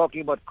me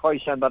talking about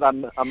Khoisan, but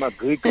I'm a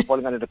Greek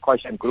falling under the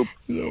Khoisan group.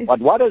 Yes. But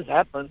what has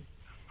happened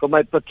from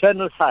my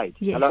paternal side?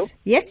 Yes. Hello?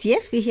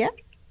 Yes, we're here.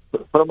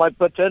 From my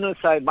paternal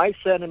side, my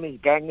surname is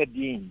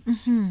Gangadine.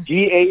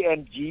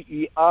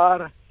 Gangergine.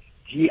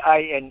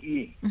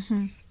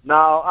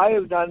 Now, I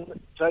have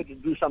tried to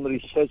do some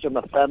research on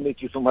my family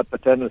from my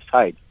paternal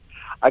side.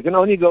 I can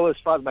only go as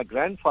far as my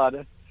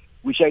grandfather,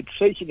 which I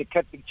trace in the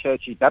Catholic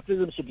Church. His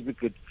baptism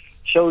certificate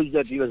shows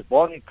that he was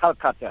born in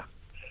Calcutta.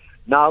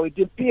 Now, it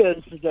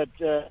appears that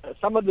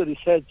some of the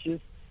researchers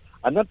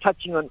are not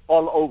touching on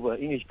all over.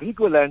 In his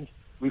Griqua land,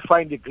 we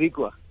find the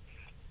Griqua.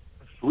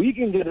 If we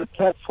can get a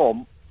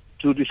platform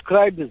to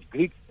describe this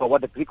Greek or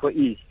what the Griqua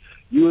is,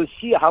 you will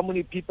see how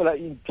many people are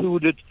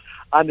included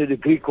under the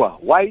Griqua.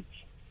 White,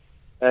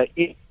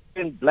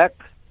 Indian, black,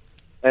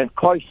 and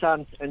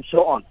Khoisan, and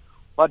so on.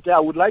 But I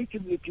would like to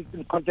keep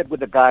in contact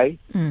with the guy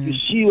to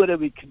see whether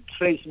we can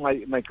trace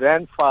my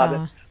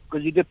grandfather,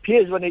 because it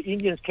appears when the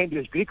Indians came to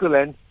his Griqua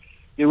land,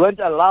 they weren't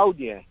allowed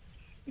there.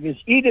 It means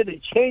either they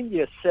changed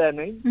their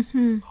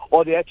surname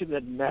or they actually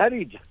had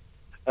married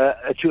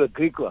to a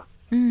Griqua.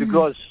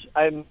 Because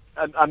I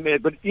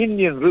got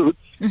Indian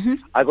roots,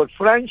 I got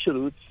French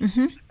roots,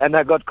 and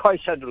I got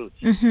Khoisan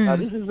roots. Now,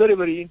 this is very,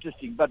 very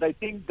interesting. But I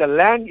think the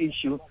land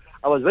issue,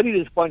 I was very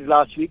disappointed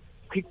last week,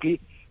 quickly,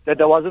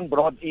 that I wasn't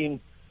brought in.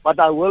 But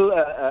I will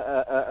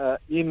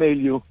email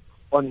you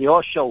on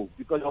your show,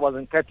 because I was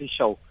on Kathy's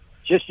show,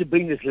 just to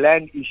bring this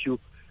land issue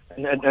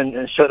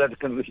and so that I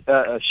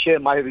can share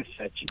my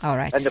research. All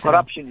right, and the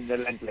corruption in the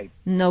land claim.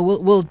 No,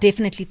 we'll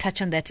definitely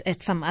touch on that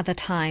at some other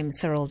time,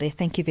 Cyril. There,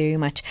 thank you very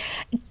much.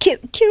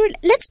 Kiru,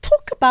 let's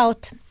talk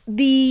about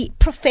the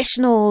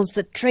professionals,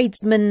 the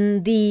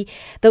tradesmen,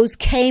 those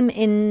came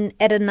in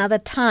at another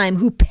time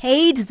who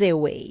paid their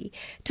way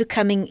to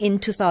coming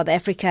into South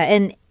Africa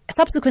and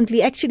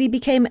subsequently actually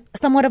became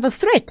somewhat of a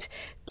threat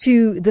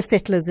to the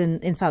settlers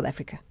in South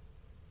Africa.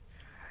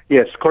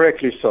 Yes,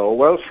 correctly so.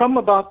 Well, from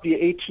about the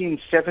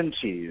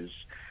 1870s,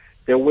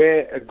 there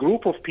were a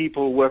group of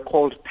people who were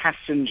called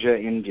passenger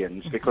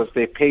Indians because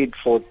they paid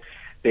for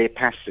their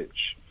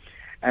passage.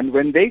 And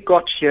when they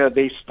got here,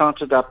 they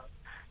started up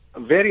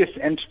various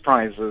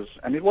enterprises,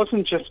 and it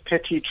wasn't just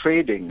petty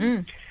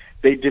trading.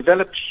 They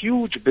developed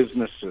huge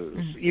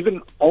businesses,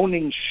 even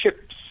owning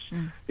ships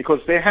because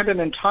they had an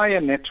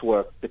entire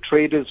network, the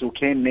traders who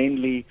came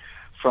mainly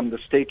from the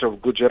state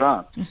of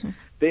Gujarat.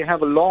 They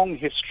have a long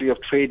history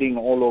of trading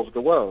all over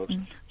the world.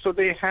 So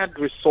they had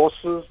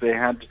resources, they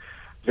had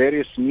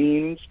various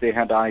means, they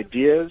had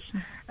ideas,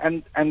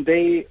 and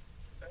they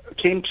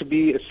came to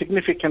be a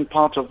significant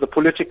part of the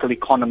political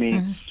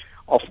economy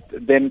of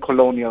then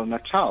colonial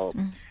Natal.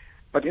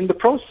 But in the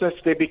process,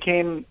 they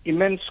became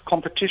immense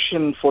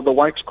competition for the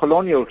white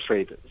colonial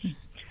traders.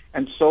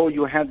 And so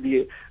you had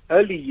the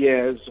early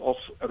years of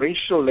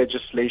racial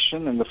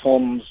legislation in the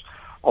forms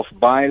of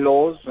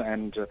bylaws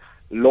and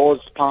laws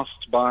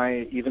passed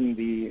by even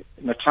the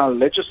Natal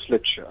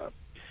legislature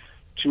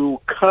to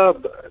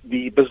curb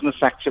the business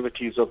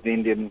activities of the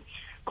Indian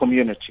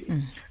community.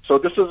 So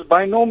this is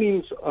by no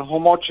means a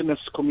homogeneous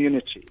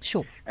community.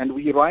 Sure. And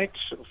we write,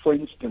 for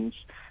instance,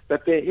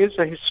 that there is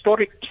a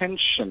historic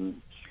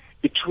tension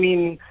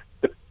between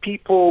the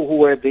people who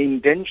were the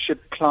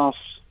indentured class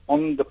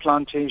on the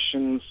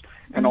plantations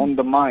and on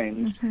the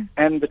mines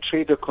and the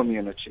trader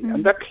community.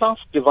 And that class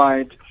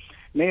divide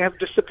may have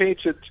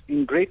dissipated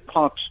in great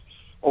part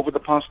over the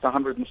past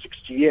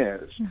 160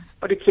 years,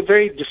 but it's a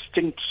very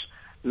distinct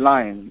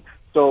line.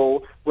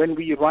 So when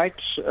we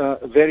write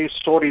various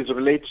stories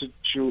related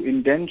to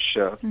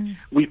indenture,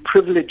 we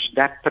privilege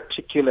that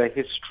particular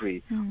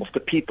history of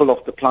the people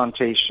of the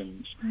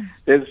plantations.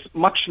 There's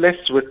much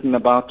less written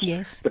about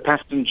the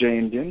passenger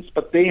Indians,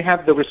 but they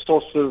have the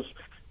resources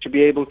to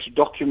be able to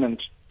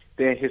document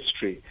their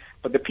history.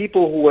 But the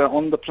people who were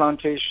on the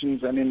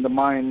plantations and in the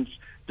mines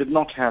did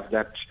not have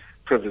that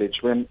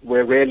privilege, when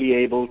we're rarely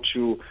able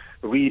to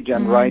read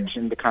and write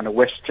in the kind of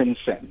Western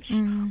sense.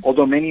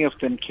 Although many of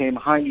them came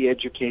highly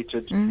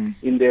educated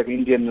in their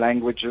Indian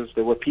languages.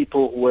 There were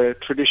people who were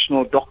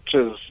traditional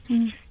doctors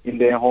in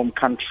their home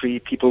country,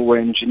 people who were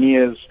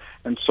engineers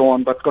and so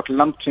on, but got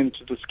lumped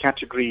into this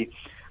category.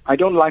 I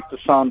don't like the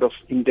sound of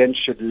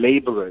indentured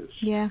laborers,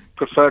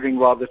 preferring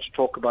rather to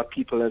talk about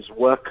people as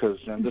workers.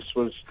 And this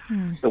was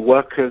the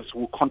workers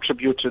who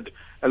contributed,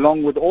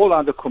 along with all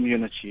other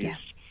communities,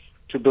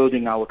 to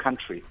building our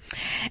country.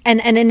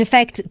 And in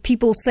fact,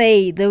 people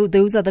say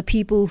those are the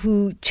people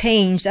who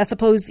changed, I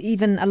suppose,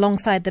 even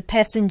alongside the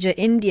passenger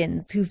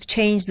Indians, who've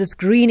changed this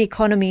green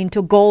economy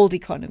into gold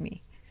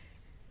economy.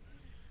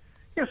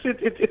 Yes,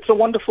 it's a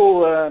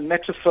wonderful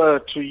metaphor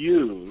to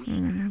use,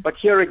 but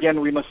here again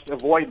we must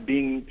avoid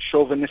being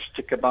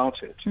chauvinistic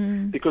about it,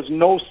 because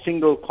no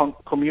single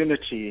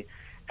community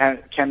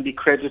can be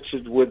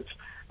credited with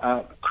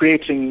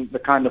creating the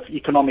kind of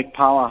economic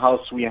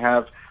powerhouse we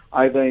have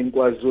either in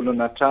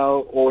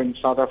KwaZulu-Natal or in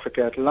South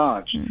Africa at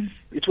large.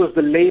 It was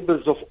the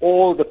labors of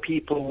all the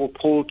people who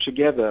pulled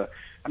together.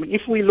 I mean,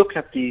 if we look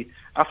at the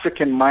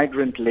African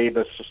migrant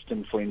labor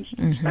system, for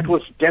instance, that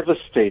was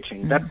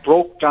devastating. That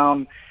broke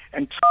down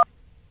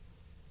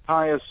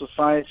entire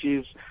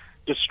societies,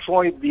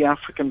 destroyed the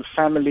African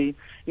family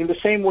in the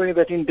same way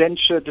that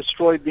indenture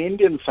destroyed the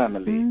Indian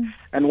family.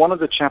 And one of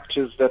the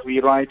chapters that we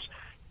write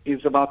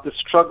is about the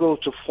struggle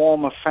to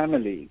form a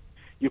family.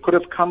 You could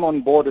have come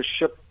on board a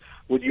ship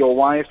with your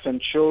wife and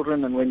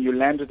children, and when you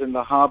landed in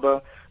the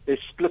harbor, they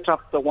split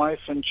up the wife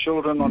and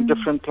children on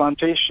different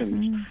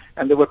plantations.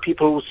 And there were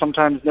people who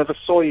sometimes never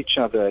saw each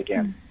other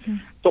again.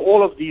 So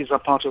all of these are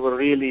part of a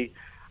really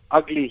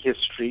ugly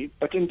history,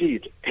 but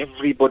indeed,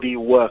 everybody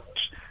worked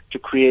to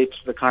create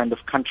the kind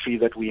of country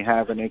that we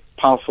have and a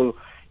powerful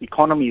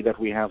economy that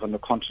we have on the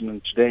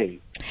continent today.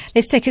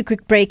 Let's take a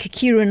quick break.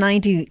 Kiru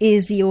Naidoo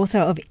is the author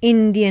of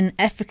Indian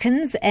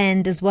Africans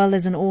and as well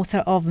as an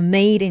author of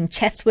Made in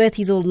Chatsworth.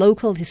 He's a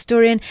local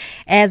historian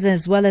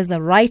as well as a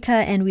writer,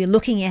 and we're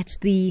looking at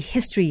the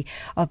history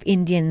of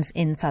Indians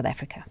in South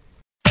Africa.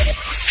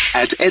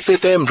 At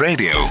SFM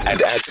Radio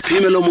and at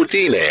Phemelo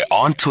Motene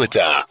on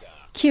Twitter.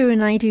 Kiru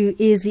Naidoo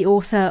is the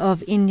author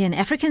of Indian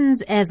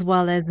Africans as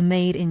well as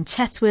Made in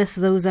Chatsworth.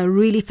 Those are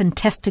really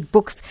fantastic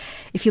books.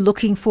 If you're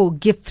looking for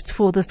gifts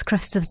for this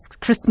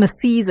Christmas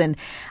season,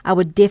 I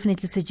would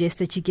definitely suggest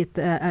that you get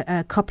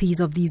the copies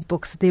of these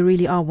books. They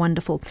really are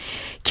wonderful.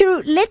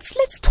 Kiru,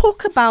 let's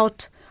talk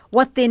about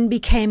what then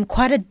became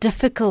quite a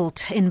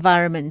difficult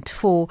environment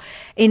for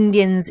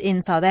Indians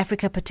in South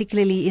Africa,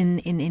 particularly in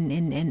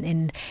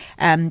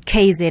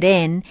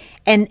KZN,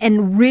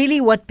 and really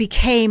what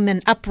became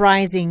an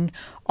uprising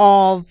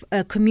of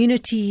a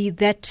community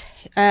that,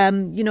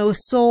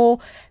 saw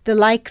the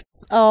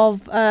likes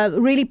of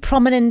really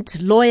prominent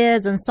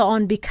lawyers and so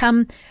on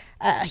become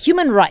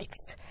human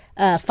rights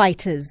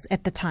fighters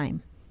at the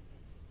time.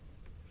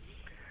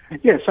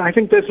 Yes, I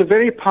think there's a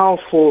very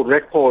powerful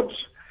record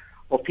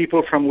of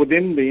people from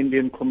within the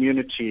Indian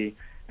community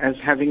as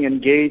having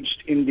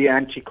engaged in the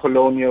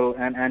anti-colonial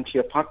and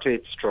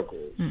anti-apartheid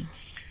struggles.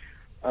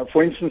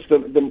 For instance,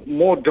 the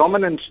more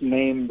dominant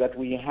name that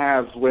we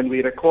have when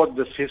we record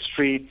this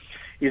history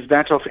is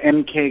that of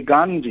M.K.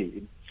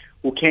 Gandhi,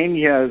 who came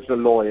here as a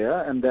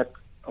lawyer and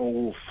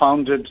who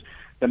founded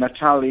the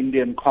Natal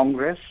Indian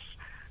Congress,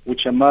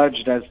 which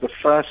emerged as the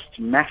first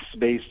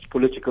mass-based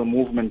political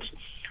movement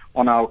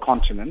on our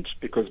continent,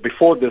 because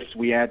before this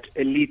we had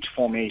elite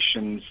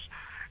formations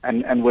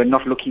and we're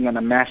not looking on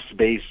a mass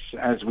base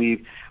as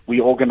we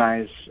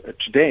organize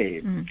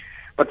today.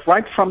 But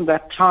right from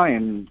that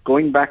time,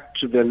 going back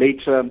to the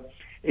later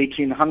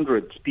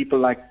 1800s, people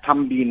like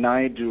Kiru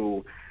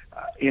Naidoo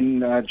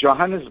in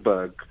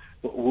Johannesburg,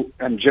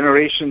 and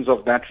generations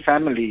of that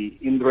family.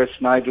 Indres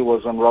Naidoo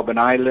was on Robben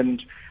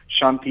Island,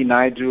 Shanti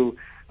Naidoo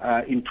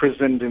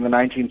imprisoned in the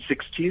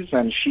 1960s,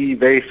 and she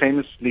very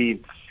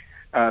famously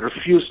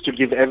refused to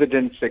give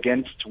evidence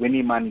against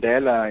Winnie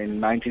Mandela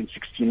in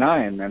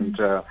 1969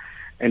 and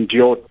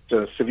endured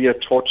severe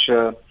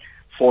torture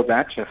for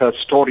that. Her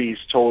story is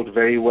told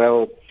very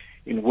well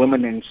in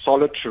Women in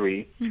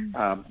Solitary,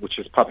 which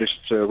is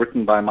published,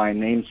 written by my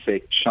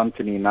namesake,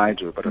 Shantini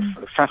Naidoo, but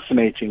a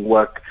fascinating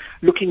work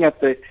looking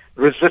at the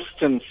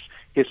resistance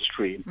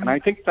history. And I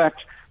think that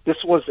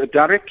this was a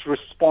direct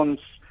response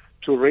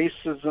to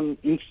racism,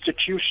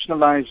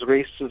 institutionalized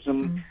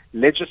racism,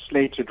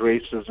 legislated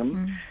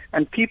racism,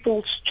 and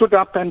people stood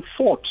up and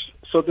fought.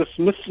 So this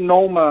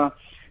misnomer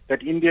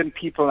that Indian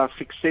people are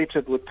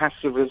fixated with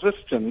passive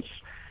resistance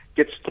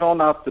gets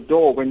thrown out the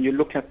door when you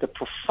look at the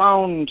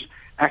profound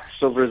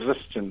acts of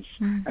resistance.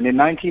 And in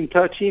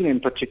 1913 in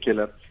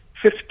particular,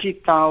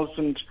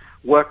 50,000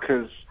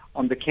 workers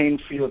on the cane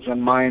fields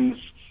and mines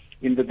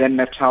in the then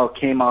Natal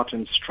came out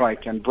in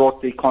strike and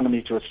brought the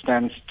economy to a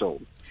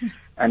standstill.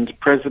 And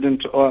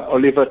President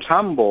Oliver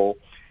Tambo,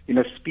 in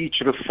a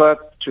speech, referred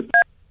to the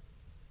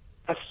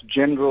first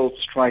general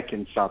strike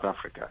in South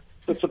Africa.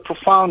 So it's a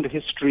profound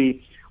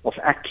history of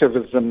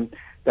activism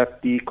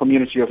that the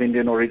community of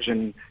Indian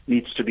origin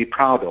needs to be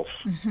proud of.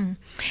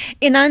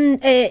 In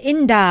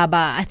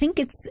Ndaba, I think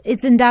it's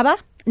Ndaba.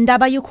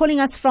 Ndaba, you're calling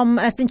us from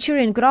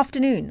Centurion. Good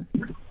afternoon.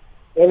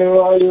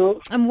 Hello, how are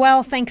you? I'm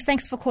well, thanks.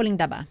 Thanks for calling,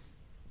 Ndaba.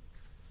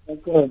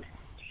 Good.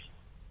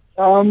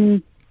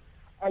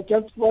 I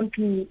just want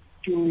to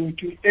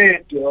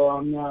add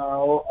on.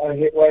 I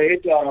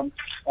heard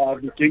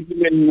the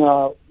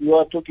gentleman you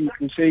are talking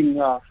to saying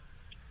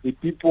the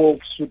people of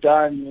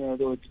Sudan,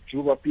 the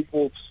Juba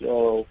people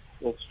of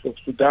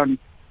Sudan,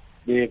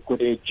 they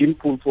got a gene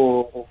pool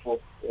for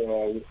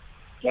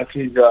that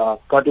is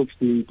part of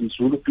the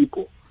Zulu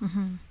people.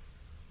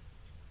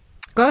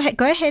 Go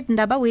ahead,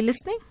 Ndaba. We're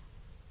listening.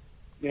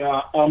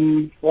 Yeah.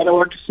 What I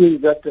want to say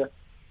is that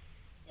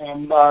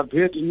I've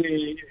heard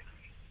in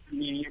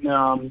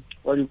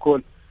what do you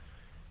call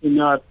in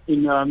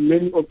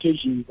many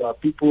occasions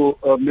people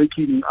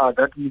making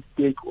that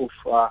mistake of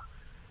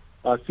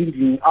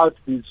singling out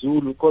the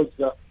Zulu because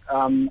the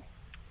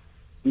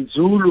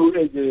Zulu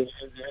as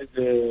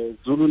a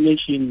Zulu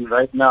nation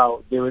right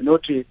now, they were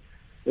not a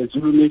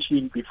Zulu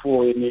nation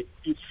before. And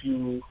if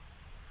you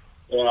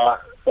like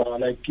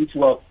if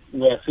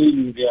we are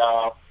saying they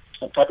are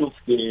a part of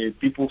the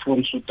people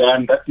from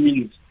Sudan, that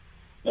means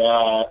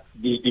the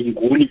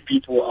Nguni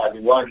people are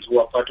the ones who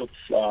are part of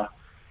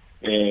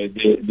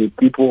the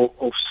people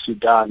of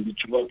Sudan, the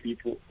Juba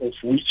people, of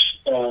which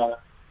the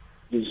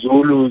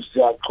Zulus,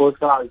 the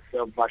Xhosas,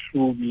 the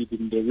Mashubi, the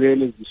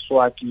Ndebele, the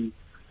Swati,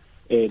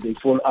 they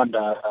fall under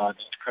that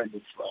kind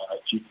of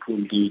gene pool,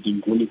 the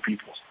Nguni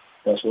people.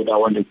 That's what I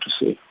wanted to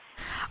say.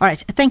 All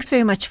right. Thanks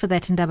very much for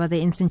that, Ndaba,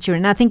 there in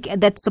Centurion. I think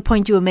that's the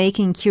point you were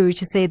making, Kiru,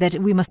 to say that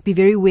we must be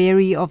very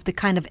wary of the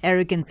kind of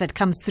arrogance that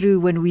comes through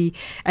when we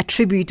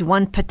attribute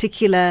one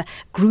particular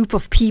group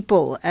of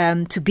people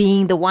to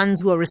being the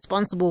ones who are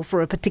responsible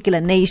for a particular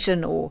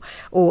nation or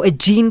a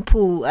gene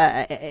pool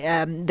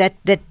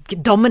that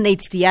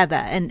dominates the other.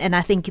 And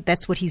I think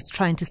that's what he's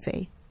trying to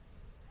say.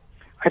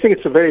 I think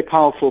it's a very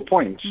powerful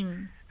point.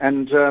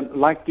 And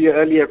like the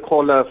earlier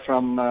caller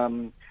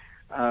from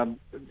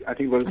I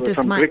think it was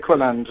from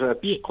Griqualand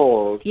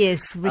called.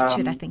 Yes,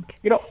 Richard, I think.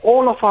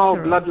 All of our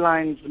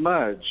bloodlines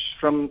merge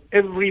from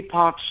every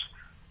part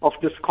of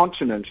this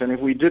continent. And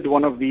if we did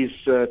one of these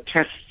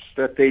tests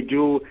that they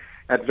do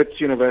at Wits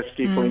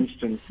University, for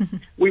instance,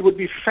 we would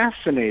be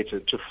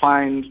fascinated to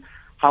find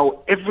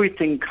how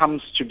everything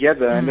comes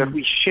together and that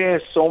we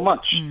share so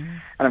much.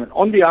 And I mean,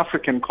 on the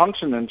African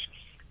continent,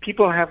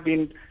 people have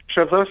been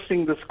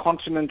traversing this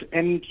continent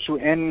end to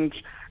end,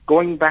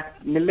 going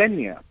back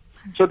millennia.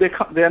 So there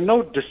are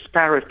no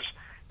disparate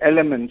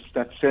elements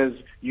that says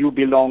you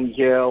belong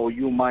here or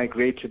you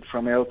migrated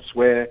from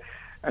elsewhere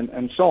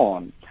and so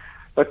on.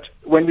 But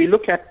when we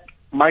look at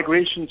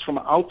migrations from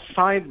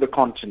outside the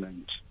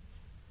continent,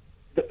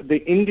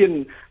 the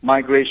Indian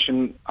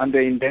migration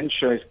under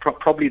indenture is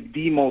probably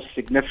the most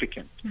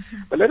significant.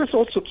 But let us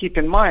also keep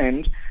in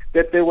mind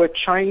that there were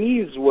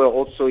Chinese who were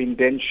also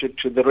indentured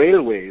to the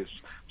railways.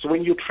 So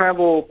when you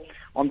travel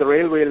on the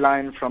railway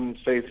line from,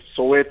 say,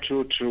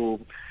 Soweto to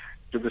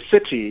the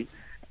city,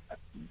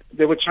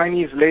 there were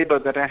Chinese labor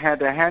that had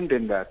a hand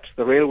in that,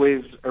 the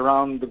railways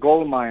around the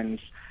gold mines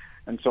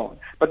and so on.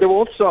 But there were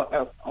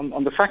also,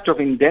 on the fact of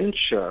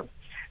indenture,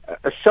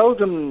 a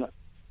seldom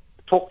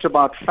talked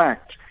about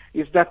fact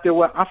is that there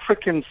were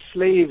African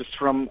slaves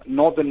from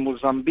northern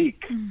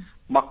Mozambique,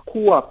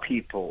 Makua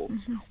people,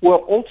 who were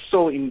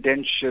also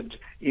indentured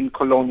in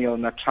colonial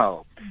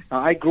Natal.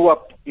 Now, I grew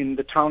up in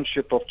the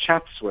township of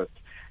Chatsworth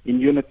in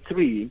Unit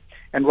 3,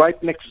 And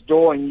right next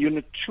door in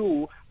Unit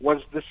 2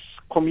 was this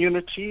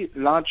community,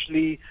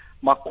 largely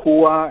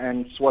Makua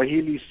and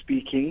Swahili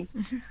speaking,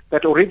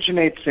 that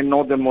originates in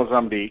northern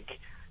Mozambique,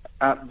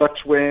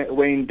 but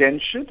were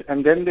indentured,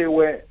 and then they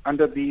were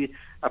under the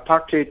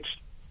apartheid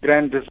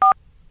grand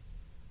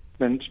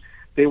development.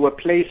 They were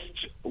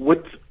placed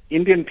with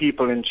Indian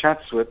people in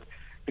Chatsworth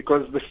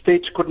because the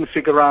state couldn't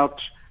figure out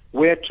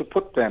where to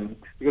put them,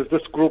 because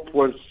this group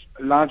was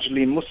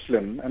largely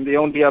Muslim, and the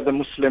only other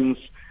Muslims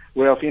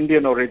were of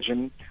Indian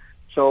origin.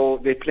 So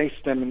they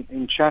placed them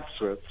in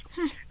Chatsworth.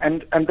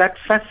 And that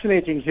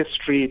fascinating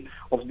history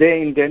of their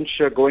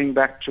indenture going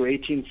back to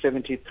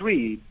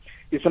 1873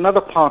 is another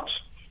part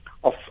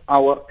of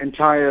our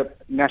entire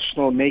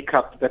national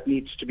makeup that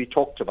needs to be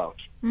talked about.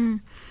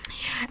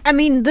 I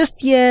mean,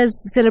 this year's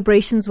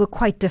celebrations were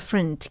quite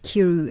different,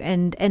 Kiru,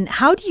 and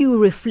how do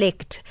you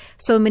reflect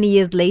so many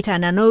years later?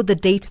 And I know the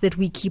date that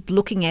we keep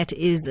looking at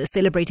is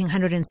celebrating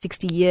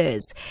 160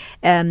 years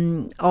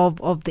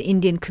of the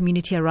Indian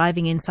community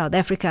arriving in South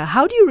Africa.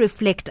 How do you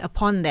reflect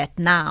upon that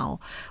now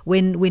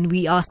when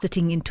we are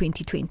sitting in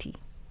 2020?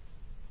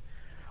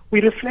 We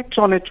reflect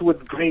on it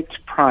with great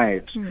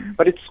pride,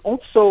 but it's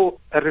also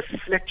a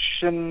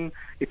reflection,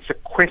 it's a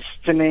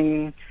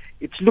questioning,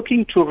 it's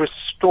looking to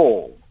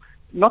restore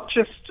not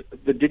just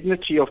the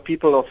dignity of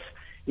people of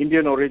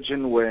Indian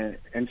origin who were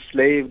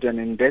enslaved and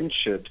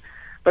indentured,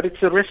 but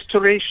it's a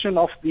restoration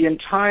of the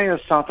entire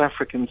South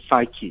African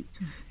psyche.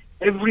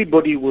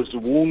 Everybody was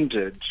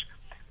wounded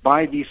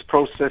by these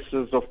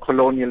processes of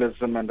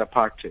colonialism and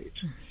apartheid.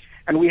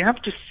 And we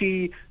have to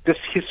see this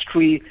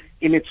history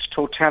in its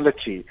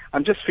totality.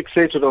 I'm just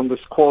fixated on this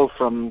call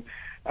from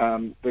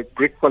the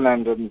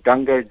Griqualand and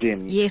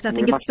Gangardin. Yes, I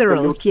think it's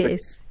Cyril.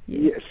 Yes.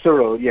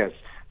 Cyril, yes.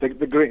 The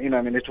great,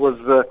 it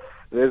was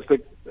there's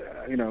the,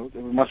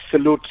 we must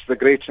salute the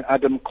great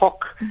Adam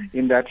Kok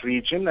in that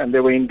region, and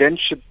there were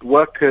indentured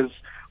workers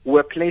who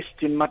were placed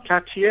in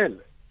Matatiele.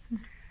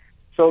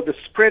 So the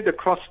spread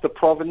across the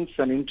province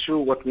and into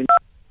what we know,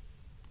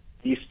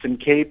 Eastern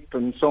Cape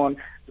and so on,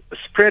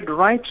 spread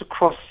right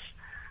across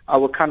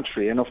our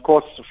country. And of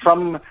course,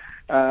 from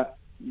the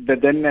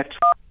then network,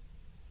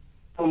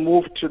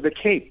 moved to the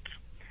Cape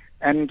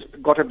and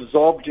got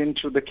absorbed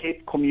into the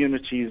Cape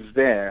communities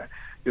there.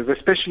 Because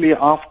especially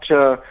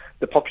after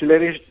the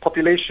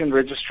Population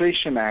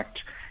Registration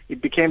Act,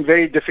 it became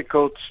very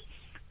difficult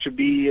to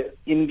be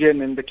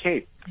Indian in the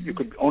Cape. You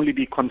could only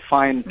be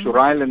confined to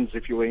Rylands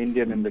if you were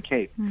Indian in the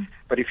Cape.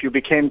 But if you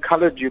became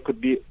colored, you could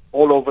be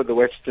all over the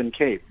Western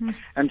Cape.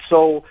 And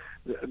so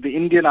the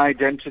Indian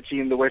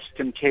identity in the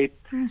Western Cape,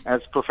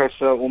 as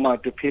Professor Uma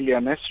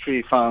Dupilia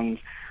Mestri found,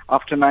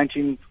 after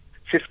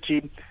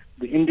 1950,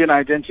 the Indian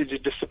identity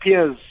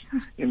disappears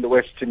in the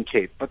Western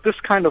Cape. But this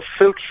kind of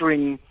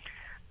filtering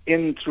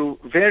in through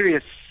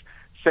various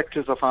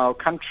sectors of our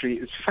country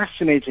is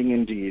fascinating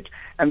indeed.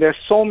 And there are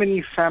so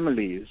many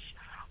families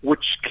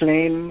which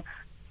claim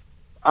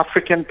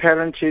African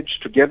parentage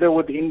together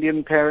with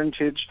Indian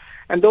parentage.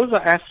 And those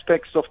are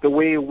aspects of the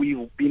way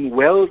we've been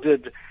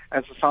welded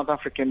as a South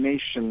African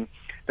nation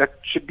that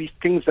should be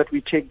things that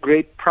we take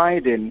great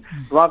pride in,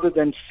 rather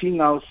than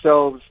seeing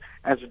ourselves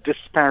as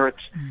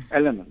disparate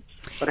elements.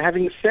 But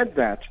having said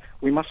that,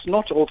 we must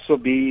not also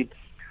be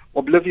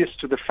oblivious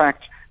to the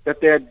fact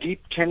that there are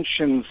deep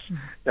tensions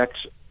that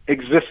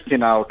exist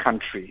in our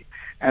country,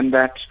 and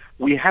that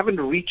we haven't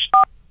reached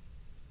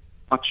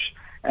much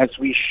as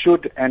we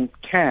should and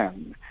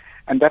can.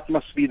 And that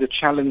must be the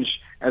challenge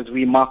as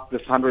we mark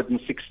this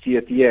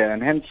 160th year.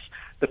 And hence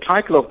the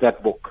title of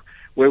that book,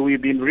 where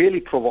we've been really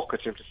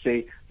provocative to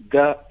say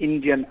the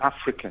Indian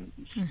Africans,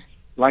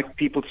 like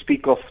people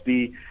speak of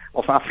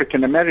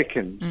African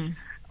Americans.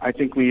 I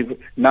think we've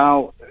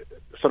now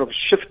sort of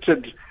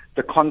shifted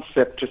the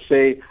concept to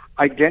say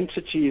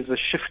identity is a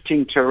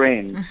shifting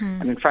terrain.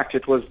 And in fact,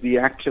 it was the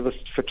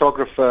activist,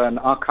 photographer, and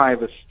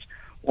archivist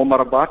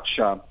Omar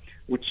Bacha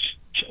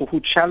who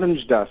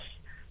challenged us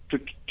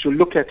to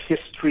look at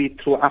history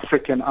through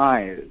African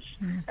eyes.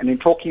 And in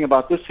talking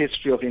about this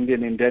history of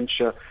Indian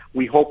indenture,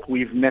 we hope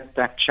we've met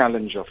that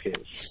challenge of his.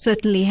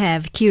 Certainly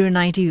have. Kiru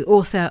Naidoo,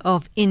 author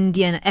of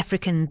Indian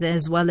Africans,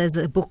 as well as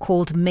a book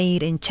called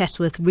Made in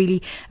Chatsworth.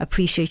 Really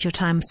appreciate your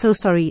time. So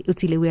sorry,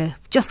 Utile, we're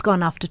just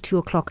gone after 2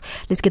 o'clock.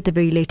 Let's get the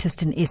very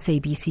latest in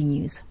SABC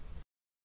News.